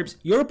number of Arbs.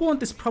 Your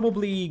opponent is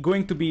probably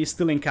going to be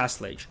still in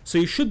Castle Age, so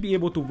you should be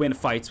able to win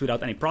fights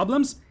without any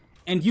problems,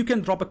 and you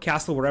can drop a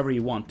castle wherever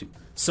you want to.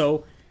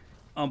 So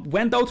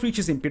when Doubt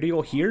reaches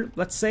Imperial here,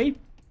 let's say,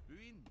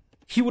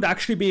 he would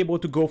actually be able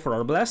to go for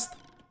Arbalest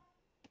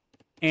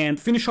and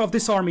finish off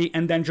this army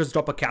and then just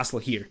drop a castle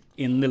here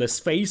in Nili's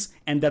face,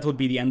 and that would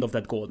be the end of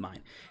that gold mine.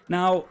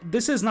 Now,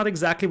 this is not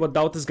exactly what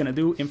Doubt is gonna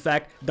do. In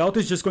fact, Doubt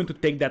is just going to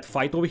take that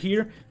fight over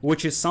here,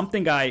 which is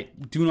something I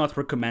do not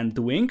recommend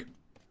doing.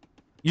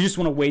 You just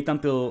want to wait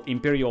until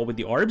Imperial with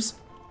the Arbs.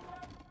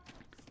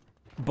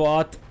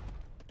 But,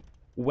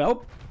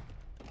 well,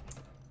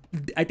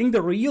 I think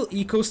the real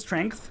eco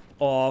strength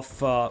of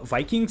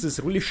Vikings is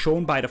really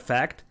shown by the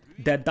fact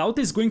that Doubt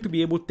is going to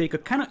be able to take a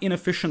kind of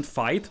inefficient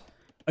fight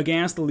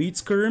against elite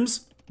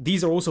skirms.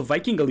 These are also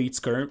Viking elite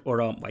skirm, or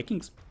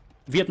Vikings,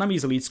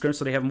 Vietnamese elite skirms,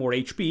 so they have more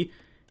HP,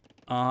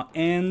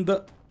 and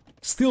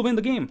still win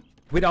the game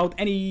without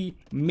any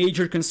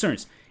major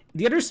concerns.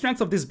 The other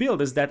strength of this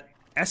build is that,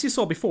 as you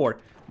saw before,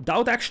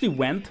 Doubt actually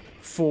went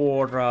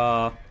for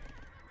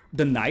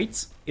the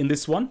Knights in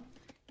this one,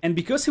 and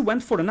because he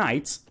went for the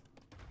Knights,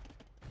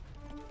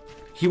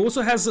 he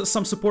also has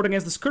some support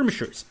against the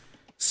Skirmishers.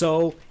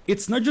 So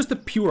it's not just a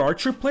pure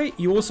archer play,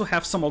 you also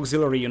have some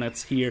auxiliary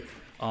units here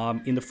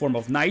in the form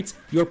of Knights.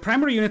 Your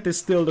primary unit is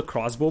still the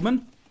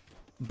Crossbowmen,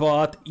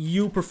 but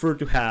you prefer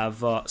to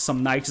have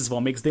some Knights as well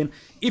mixed in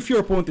if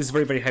your opponent is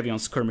very, very heavy on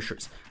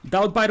Skirmishers.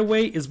 Doubt, by the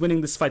way, is winning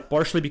this fight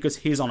partially because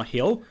he's on a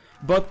hill,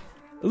 but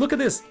look at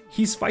this,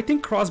 he's fighting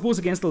Crossbows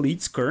against elite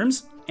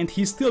skirms, and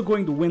he's still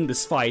going to win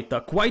this fight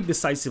quite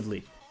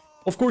decisively.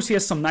 Of course, he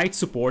has some Knight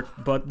support,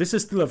 but this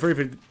is still a very,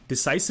 very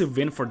decisive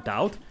win for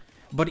Doubt.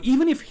 But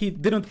even if he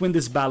didn't win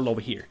this battle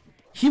over here,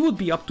 he would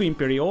be up to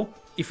Imperial.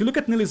 If you look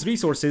at Nili's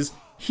resources,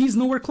 he's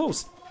nowhere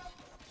close.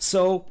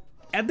 So,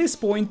 at this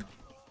point,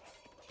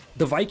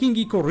 the Viking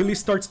eco really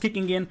starts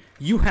kicking in.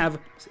 You have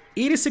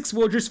 86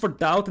 villagers for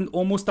Doubt and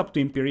almost up to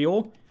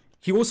Imperial.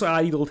 He also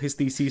idled his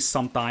DCs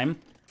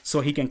sometime,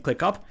 so he can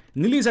click up.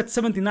 Nili is at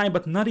 79,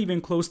 but not even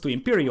close to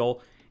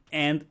Imperial.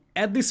 And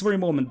at this very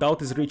moment,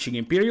 Doubt is reaching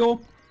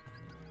Imperial.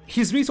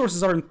 His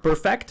resources aren't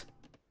perfect,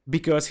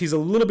 because he's a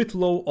little bit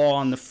low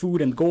on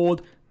food and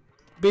gold,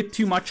 bit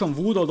too much on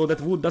wood, although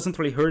that wood doesn't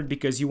really hurt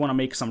because you want to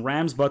make some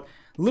rams, but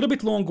a little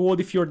bit low on gold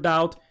if you're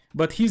Doubt,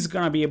 but he's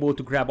gonna be able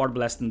to grab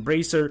Arbalest and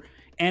Bracer.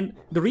 And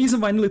the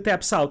reason why Nili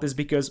taps out is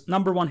because,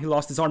 number one, he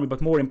lost his army,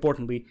 but more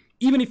importantly,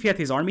 even if he had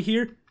his army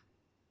here,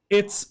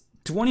 it's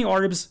 20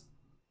 Arbs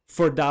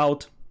for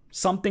Doubt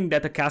something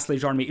that a Castle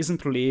Age army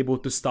isn't really able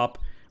to stop.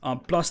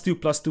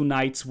 +2/+2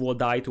 knights will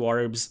die to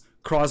arbs.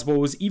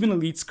 Crossbows, even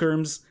elite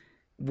skirms,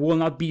 will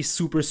not be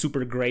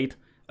super great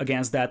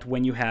against that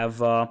when you have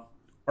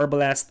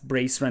Arbalest,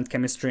 Brace, Rend,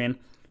 Chemistry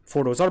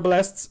for those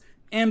Arbalests.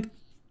 And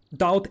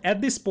Doubt,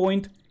 at this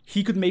point,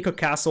 he could make a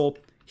castle,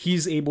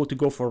 he's able to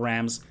go for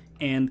rams,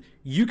 and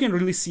you can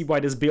really see why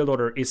this build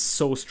order is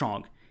so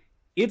strong.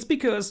 It's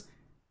because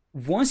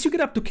once you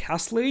get up to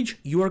Castle Age,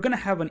 you are going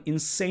to have an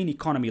insane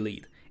economy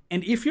lead.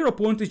 And if your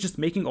opponent is just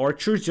making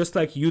archers just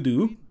like you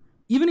do,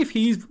 even if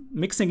he's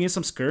mixing in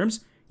some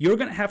skirms, you're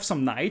going to have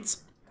some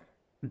knights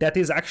that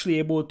is actually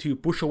able to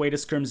push away the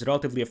skirms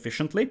relatively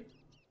efficiently.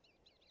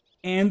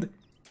 And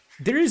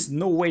there is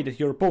no way that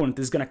your opponent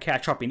is going to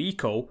catch up in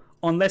eco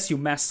unless you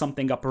mess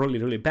something up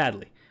really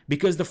badly.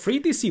 Because the free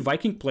TC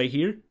Viking play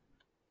here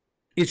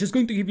is just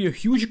going to give you a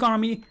huge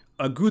economy,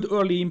 a good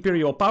early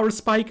Imperial power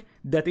spike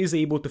that is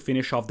able to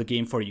finish off the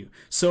game for you.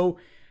 So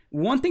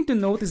one thing to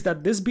note is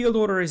that this build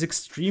order is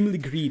extremely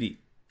greedy.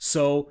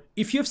 So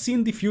if you have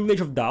seen the Feudal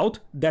Age of Doubt,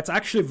 that's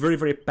actually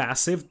very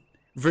passive,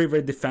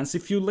 very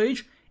defensive Feudal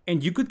Age,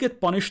 and you could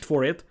get punished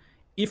for it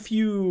if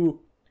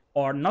you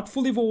are not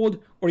fully evolved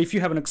or if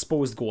you have an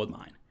exposed gold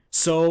mine.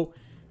 So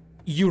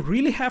you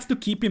really have to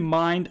keep in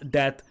mind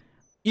that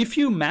if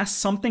you mess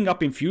something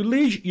up in Feudal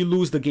Age, you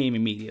lose the game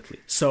immediately.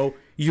 So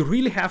you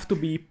really have to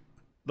be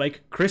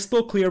like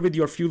crystal clear with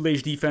your Feudal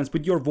Age defense,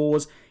 with your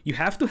walls. You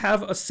have to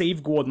have a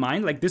safe gold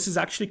mine. Like, this is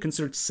actually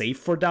considered safe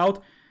for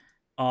Doubt.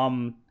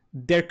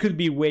 There could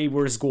be way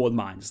worse gold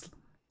mines.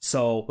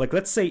 So, like,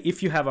 let's say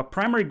if you have a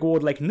primary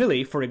gold like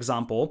Nili, for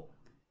example,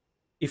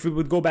 if we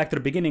would go back to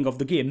the beginning of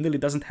the game, Nili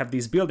doesn't have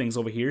these buildings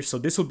over here, so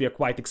this will be a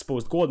quite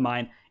exposed gold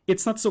mine.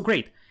 It's not so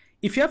great.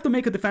 If you have to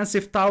make a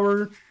defensive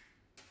tower,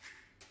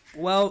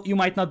 well, you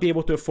might not be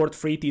able to afford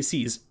free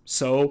TCs.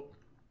 So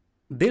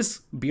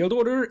this build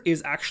order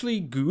is actually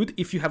good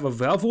if you have a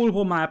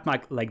well-volable map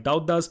like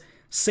Doubt does,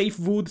 safe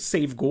wood,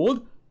 safe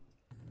gold.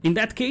 In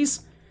that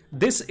case,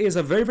 this is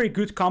a very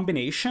good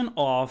combination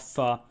of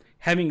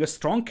having a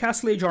strong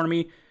Castle Age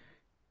army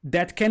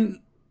that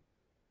can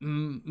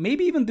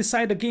maybe even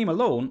decide the game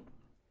alone.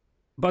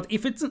 But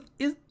if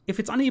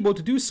it's unable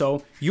to do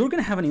so, you're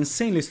gonna have an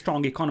insanely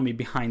strong economy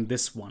behind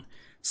this one.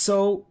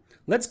 So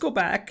let's go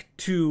back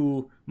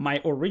to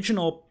my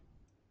original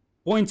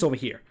points over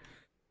here.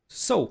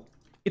 So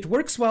it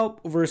works well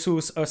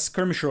versus a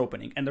skirmisher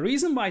opening, and the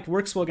reason why it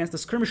works well against a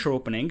skirmisher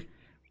opening,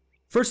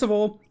 first of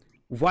all,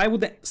 why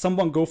would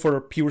someone go for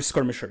pure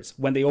skirmishers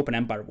when they open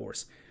Empire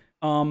Wars?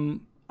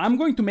 I'm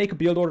going to make a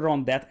build order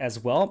on that as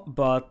well,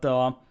 but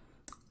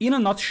in a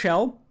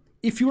nutshell,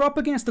 if you're up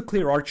against a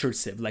clear archer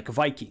civ like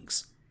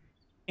Vikings,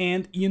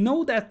 and you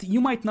know that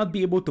you might not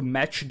be able to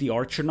match the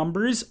archer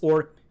numbers,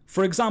 or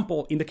for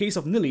example, in the case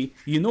of Nili,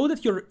 you know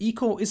that your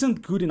eco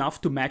isn't good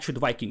enough to match with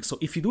Vikings, so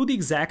if you do the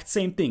exact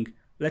same thing,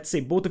 let's say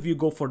both of you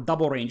go for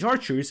double range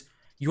archers,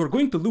 you're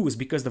going to lose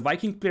because the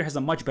Viking player has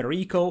a much better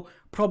eco,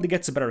 probably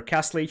gets a better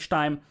Castle Age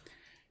time,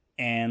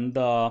 and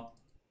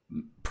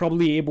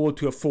probably able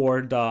to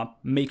afford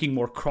making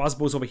more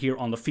crossbows over here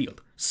on the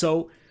field.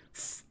 So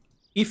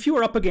if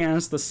you're up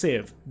against a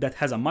civ that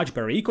has a much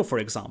better eco, for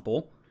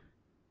example,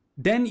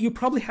 then you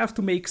probably have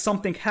to make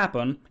something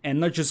happen and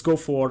not just go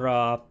for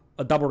a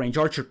double range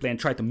archer play and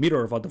try to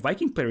mirror what the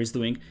Viking player is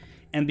doing.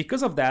 And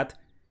because of that,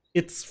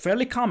 it's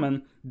fairly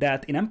common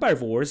that in Empire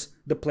Wars,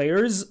 the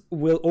players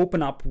will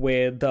open up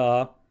with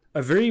a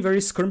very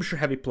skirmisher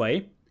heavy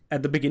play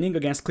at the beginning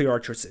against clear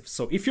archer civs.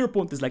 So if your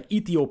opponent is like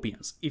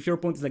Ethiopians, if your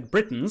opponent is like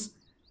Britons,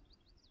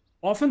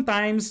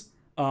 oftentimes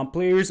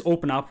players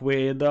open up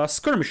with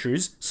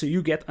skirmishers, so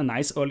you get a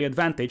nice early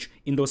advantage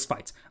in those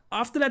fights.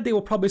 After that, they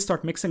will probably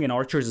start mixing in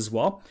archers as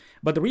well,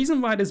 but the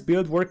reason why this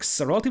build works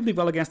relatively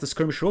well against the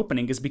skirmisher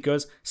opening is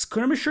because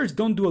skirmishers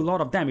don't do a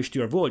lot of damage to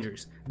your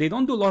villagers. They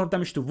don't do a lot of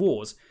damage to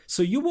walls,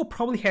 so you will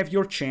probably have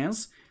your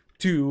chance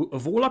to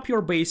wall up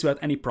your base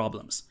without any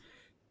problems.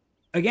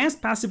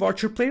 Against passive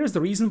archer players,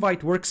 the reason why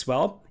it works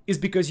well is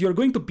because you're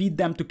going to beat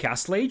them to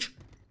Castle Age,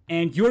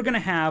 and you're going to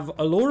have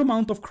a lower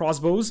amount of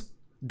crossbows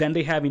than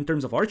they have in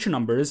terms of archer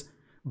numbers,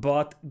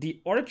 but the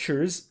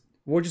archers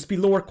will just be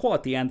lower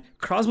quality, and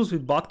crossbows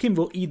with Botkin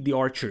will eat the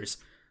archers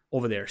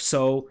over there.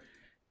 So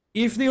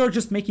if they are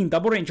just making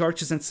double range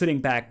archers and sitting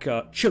back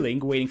chilling,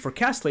 waiting for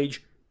Castle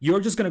Age, you're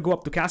just going to go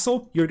up to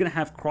castle, you're going to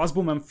have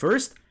crossbowmen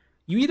first,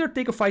 you either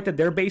take a fight at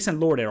their base and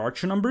lower their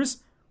archer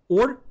numbers,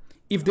 or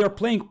if they're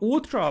playing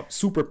ultra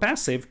super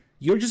passive,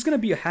 you're just going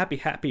to be a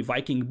happy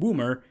Viking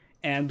boomer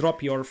and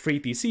drop your free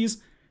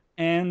TCs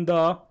and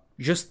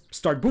just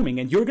start booming,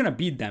 and you're going to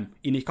beat them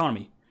in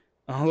economy.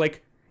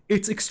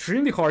 It's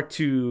extremely hard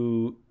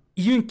to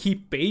even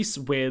keep pace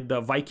with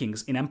the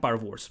Vikings in Empire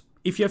Wars.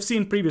 If you have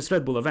seen previous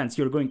Red Bull events,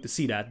 you're going to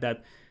see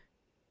that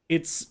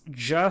it's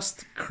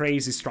just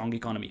crazy strong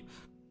economy.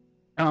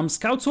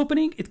 Scouts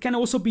opening, it can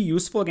also be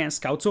useful against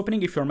Scouts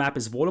opening if your map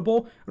is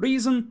wallable.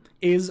 Reason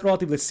is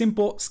relatively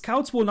simple.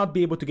 Scouts will not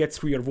be able to get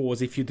through your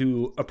walls if you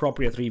do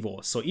appropriate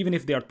rewalls. So even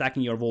if they are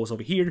attacking your walls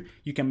over here,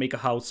 you can make a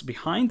house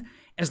behind.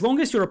 As long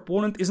as your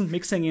opponent isn't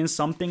mixing in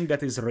something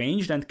that is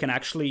ranged and can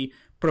actually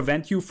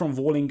prevent you from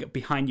walling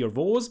behind your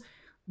walls,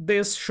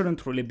 this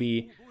shouldn't really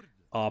be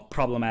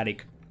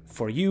problematic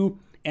for you.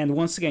 And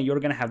once again, you're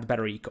gonna have the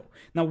better eco.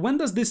 Now, when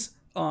does this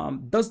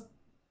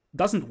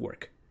doesn't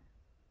work?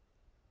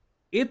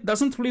 It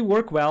doesn't really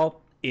work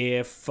well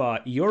if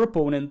your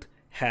opponent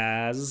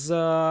has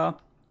a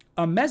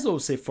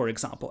Mesosiv, for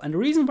example. And the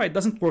reason why it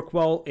doesn't work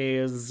well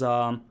is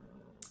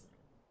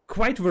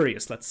quite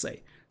various, let's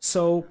say.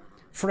 So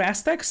for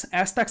Aztecs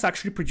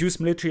actually produce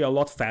military a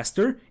lot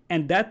faster,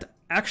 and that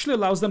actually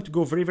allows them to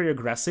go very, very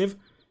aggressive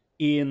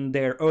in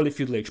their early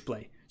feudal age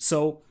play.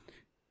 So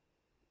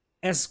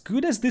as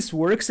good as this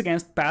works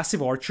against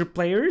passive archer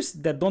players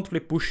that don't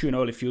really push you in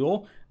early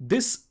feudal,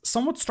 this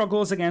somewhat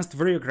struggles against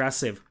very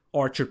aggressive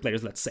archer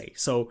players, let's say.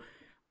 So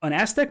an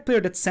Aztec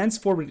player that sends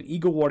forward an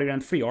Eagle Warrior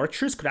and 3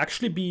 archers could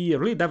actually be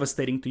really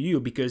devastating to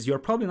you, because you're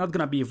probably not going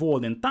to be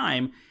evolved in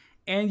time,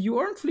 and you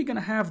aren't really going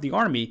to have the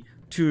army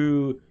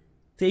to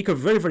take a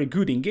very, very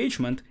good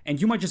engagement, and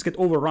you might just get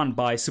overrun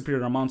by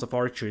superior amounts of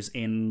archers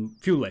in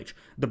feudal age.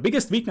 The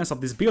biggest weakness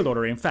of this build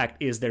order, in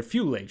fact, is their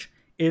feudal age.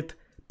 It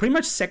pretty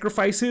much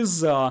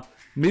sacrifices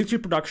military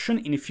production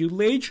in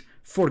feudal age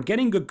for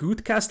getting a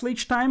good castle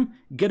age time,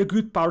 get a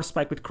good power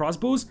spike with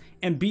crossbows,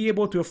 and be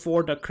able to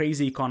afford a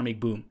crazy economic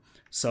boom.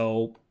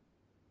 So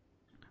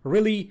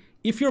really,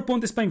 if your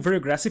opponent is playing very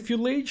aggressive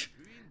feudal age,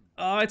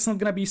 it's not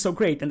gonna be so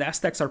great, and the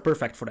Aztecs are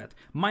perfect for that.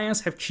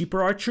 Mayans have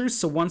cheaper archers,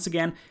 so once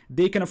again,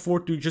 they can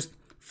afford to just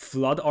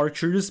flood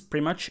archers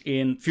pretty much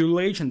in feudal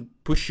age and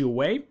push you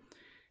away.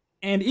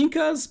 And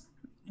Incas,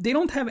 they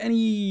don't have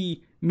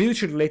any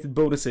military-related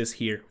bonuses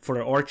here for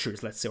their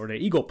archers, let's say, or their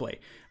eagle play.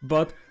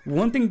 But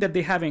one thing that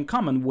they have in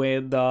common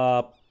with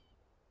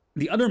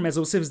the other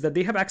Mesosivs is that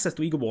they have access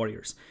to Eagle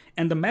Warriors.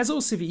 And the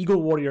Mesosiv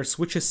Eagle Warrior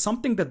switch is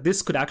something that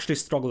this could actually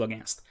struggle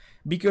against.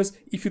 Because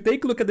if you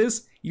take a look at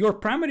this, your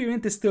primary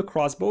unit is still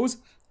crossbows,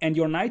 and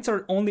your knights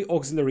are only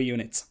auxiliary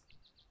units.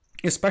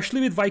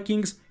 Especially with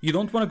Vikings, you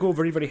don't want to go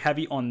very, very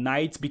heavy on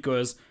knights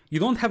because you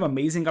don't have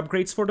amazing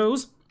upgrades for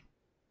those.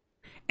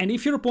 And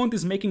if your opponent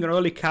is making an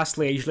early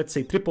castle age, let's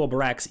say triple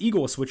barracks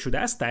Eagle switch with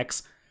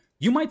Aztecs,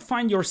 you might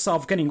find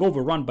yourself getting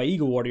overrun by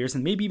Eagle Warriors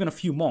and maybe even a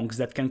few monks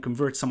that can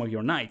convert some of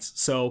your knights.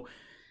 So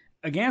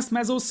against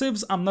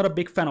Mesosivs, I'm not a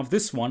big fan of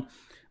this one,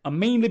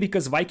 mainly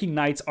because Viking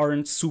knights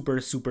aren't super,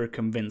 super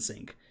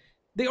convincing.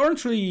 They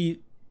aren't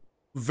really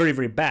very,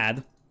 very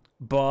bad,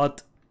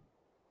 but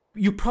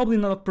you probably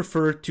not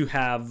prefer to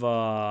have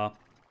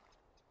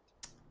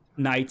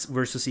knights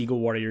versus Eagle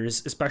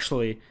Warriors,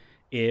 especially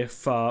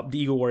if the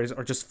Eagle Warriors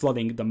are just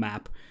flooding the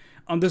map.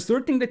 The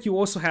third thing that you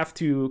also have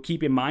to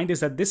keep in mind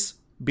is that this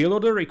build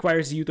order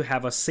requires you to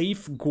have a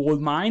safe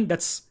gold mine.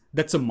 That's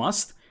a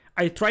must.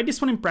 I tried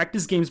this one in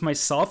practice games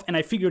myself, and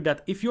I figured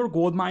that if your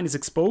gold mine is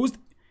exposed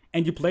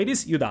and you play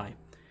this, you die.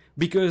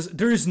 Because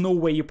there is no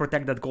way you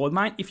protect that gold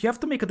mine. If you have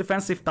to make a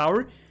defensive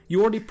tower,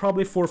 you already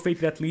probably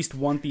forfeited at least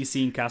one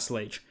TC in Castle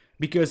Age.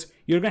 Because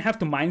you're gonna have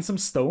to mine some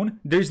stone.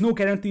 There's no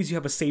guarantees you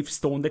have a safe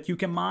stone that you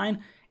can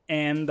mine.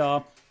 And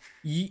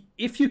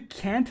if you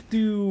can't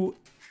do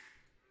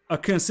a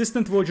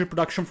consistent villager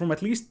production from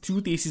at least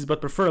 2 TCs,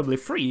 but preferably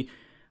 3,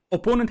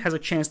 opponent has a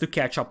chance to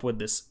catch up with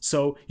this.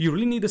 So you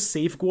really need a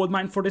safe gold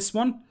mine for this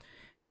one.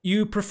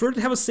 You prefer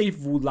to have a safe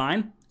wood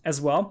line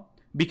as well,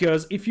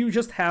 because if you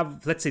just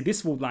have, let's say,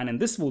 this wood line and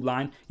this wood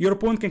line, your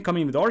opponent can come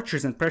in with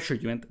archers and pressure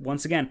you, and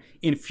once again,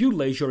 in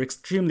feudal age, you're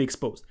extremely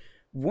exposed.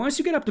 Once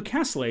you get up to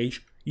castle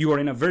age, you are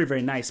in a very,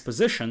 very nice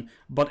position,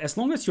 but as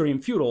long as you're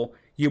in feudal,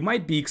 you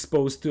might be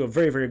exposed to a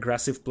very, very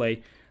aggressive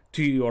play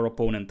to your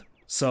opponent.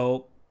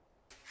 So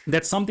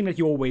that's something that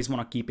you always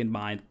want to keep in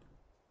mind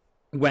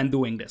when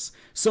doing this.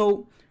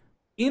 So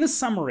in a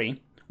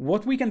summary,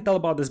 what we can tell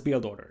about this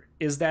build order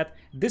is that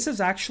this is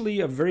actually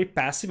a very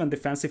passive and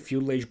defensive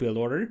feudal age build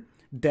order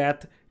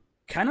that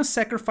kind of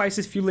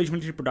sacrifices feudal age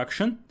military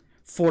production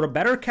for a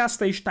better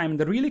castle age time,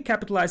 and really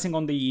capitalizing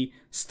on the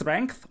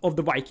strength of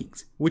the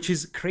Vikings, which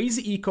is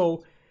crazy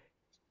eco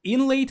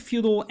in late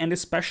feudal, and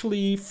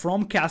especially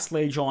from castle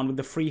age on with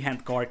the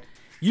freehand card.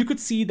 You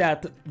could see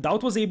that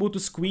Daut was able to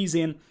squeeze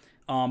in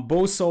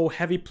Boso,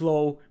 Heavy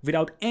Plow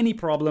without any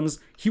problems.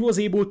 He was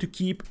able to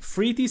keep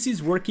 3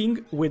 TCs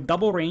working with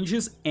double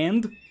ranges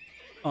and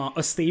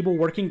a stable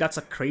working. That's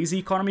a crazy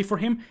economy for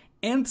him,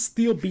 and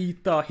still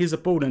beat his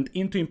opponent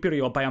into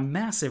Imperial by a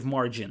massive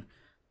margin.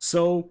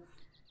 So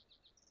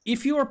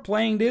if you are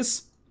playing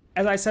this,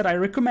 as I said, I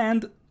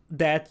recommend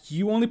that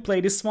you only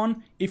play this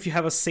one if you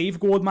have a safe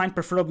gold mine,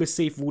 preferably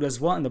safe wood as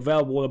well, and a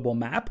well-wallable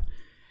map.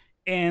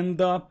 And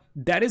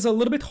that is a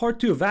little bit hard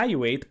to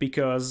evaluate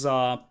because,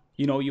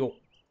 you know, you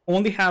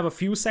only have a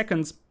few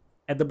seconds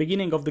at the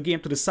beginning of the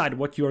game to decide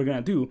what you're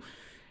gonna do.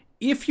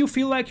 If you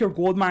feel like your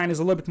gold mine is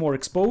a little bit more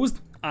exposed,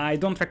 I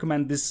don't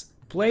recommend this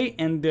play,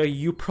 and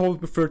you probably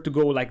prefer to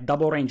go like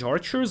double range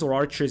archers or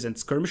archers and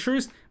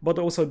skirmishers, but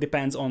also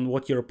depends on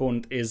what your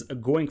opponent is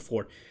going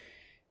for.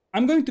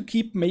 I'm going to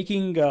keep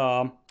making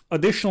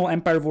additional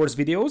Empire Wars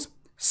videos,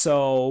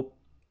 so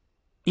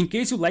In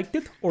case you liked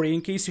it, or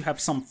in case you have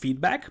some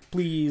feedback,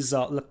 please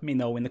let me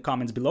know in the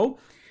comments below.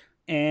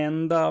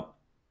 And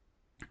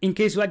in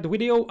case you liked the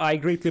video, I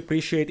greatly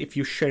appreciate if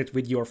you share it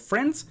with your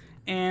friends.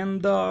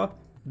 And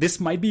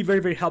this might be very,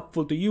 very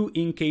helpful to you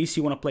in case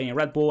you want to play in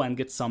Red Bull and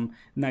get some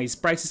nice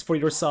prizes for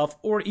yourself,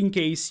 or in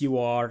case you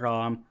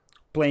are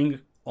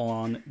playing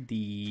on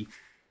the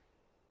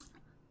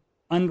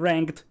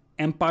unranked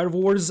Empire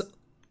Wars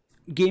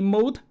game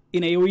mode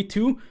in AoE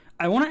 2.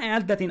 I want to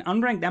add that in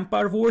unranked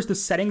Empire Wars, the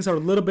settings are a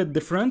little bit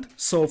different.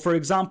 So, for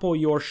example,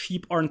 your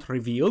sheep aren't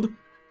revealed.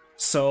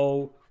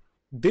 So,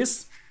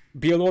 this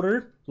build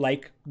order,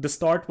 like the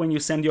start when you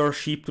send your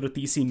sheep to the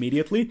TC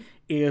immediately,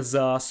 is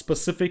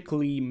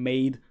specifically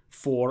made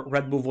for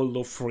Red Bull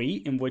World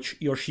 3, in which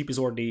your sheep is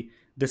already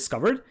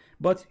discovered.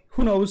 But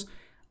who knows,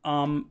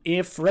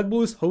 if Red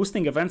Bull is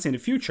hosting events in the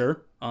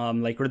future,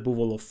 like Red Bull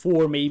World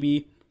 4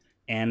 maybe,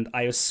 and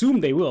I assume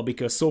they will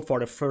because so far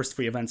the first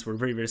 3 events were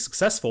very, very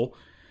successful,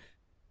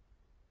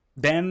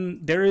 then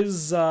there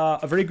is a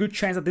very good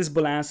chance that this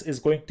balance is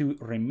going to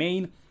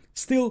remain.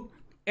 Still,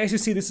 as you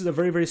see, this is a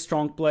very, very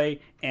strong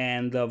play,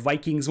 and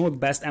Vikings, one of the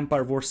best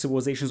Empire Wars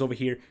civilizations over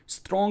here.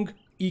 Strong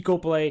eco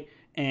play,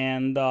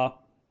 and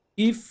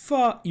if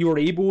you're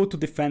able to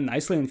defend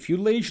nicely in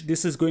Feudal Age,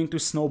 this is going to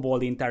snowball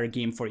the entire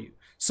game for you.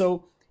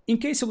 So, in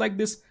case you like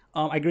this,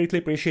 I greatly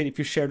appreciate if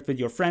you share it with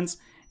your friends,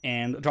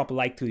 and drop a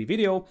like to the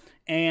video.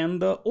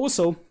 And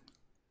also,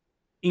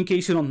 in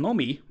case you don't know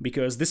me,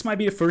 because this might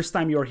be the first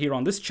time you're here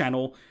on this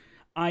channel,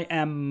 I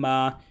am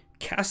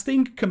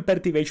casting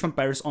competitive Age of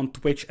Empires on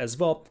Twitch as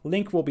well.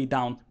 Link will be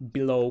down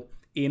below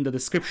in the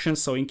description,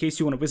 so in case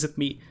you want to visit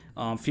me,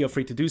 feel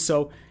free to do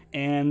so.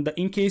 And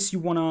in case you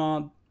want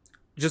to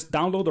just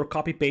download or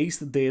copy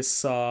paste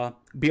this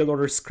build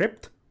order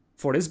script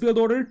for this build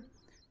order,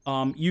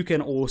 you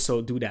can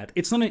also do that.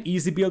 It's not an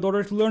easy build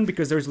order to learn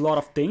because there's a lot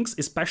of things,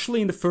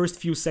 especially in the first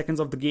few seconds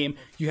of the game.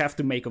 You have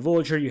to make a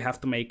villager, you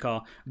have to make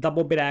a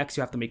double bit axe,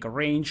 you have to make a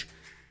range,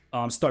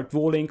 start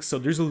rolling, so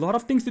there's a lot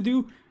of things to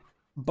do.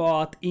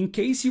 But in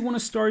case you want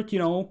to start, you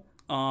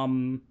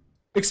know,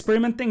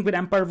 experimenting with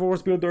Empire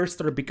Wars builders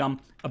to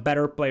become a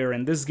better player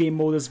in this game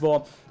mode as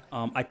well,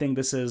 I think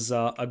this is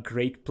a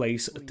great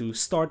place to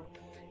start.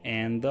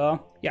 And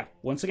yeah,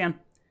 once again,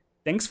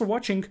 thanks for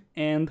watching,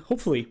 and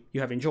hopefully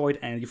you have enjoyed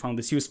and you found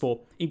this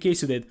useful. In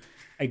case you did,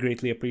 I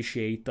greatly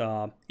appreciate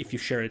if you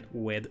share it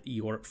with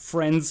your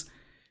friends.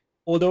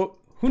 Although,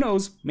 who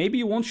knows, maybe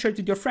you won't share it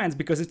with your friends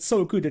because it's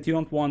so good that you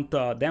don't want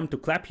them to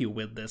clap you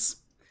with this.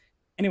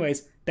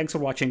 Anyways, thanks for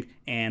watching,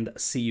 and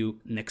see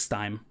you next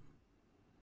time.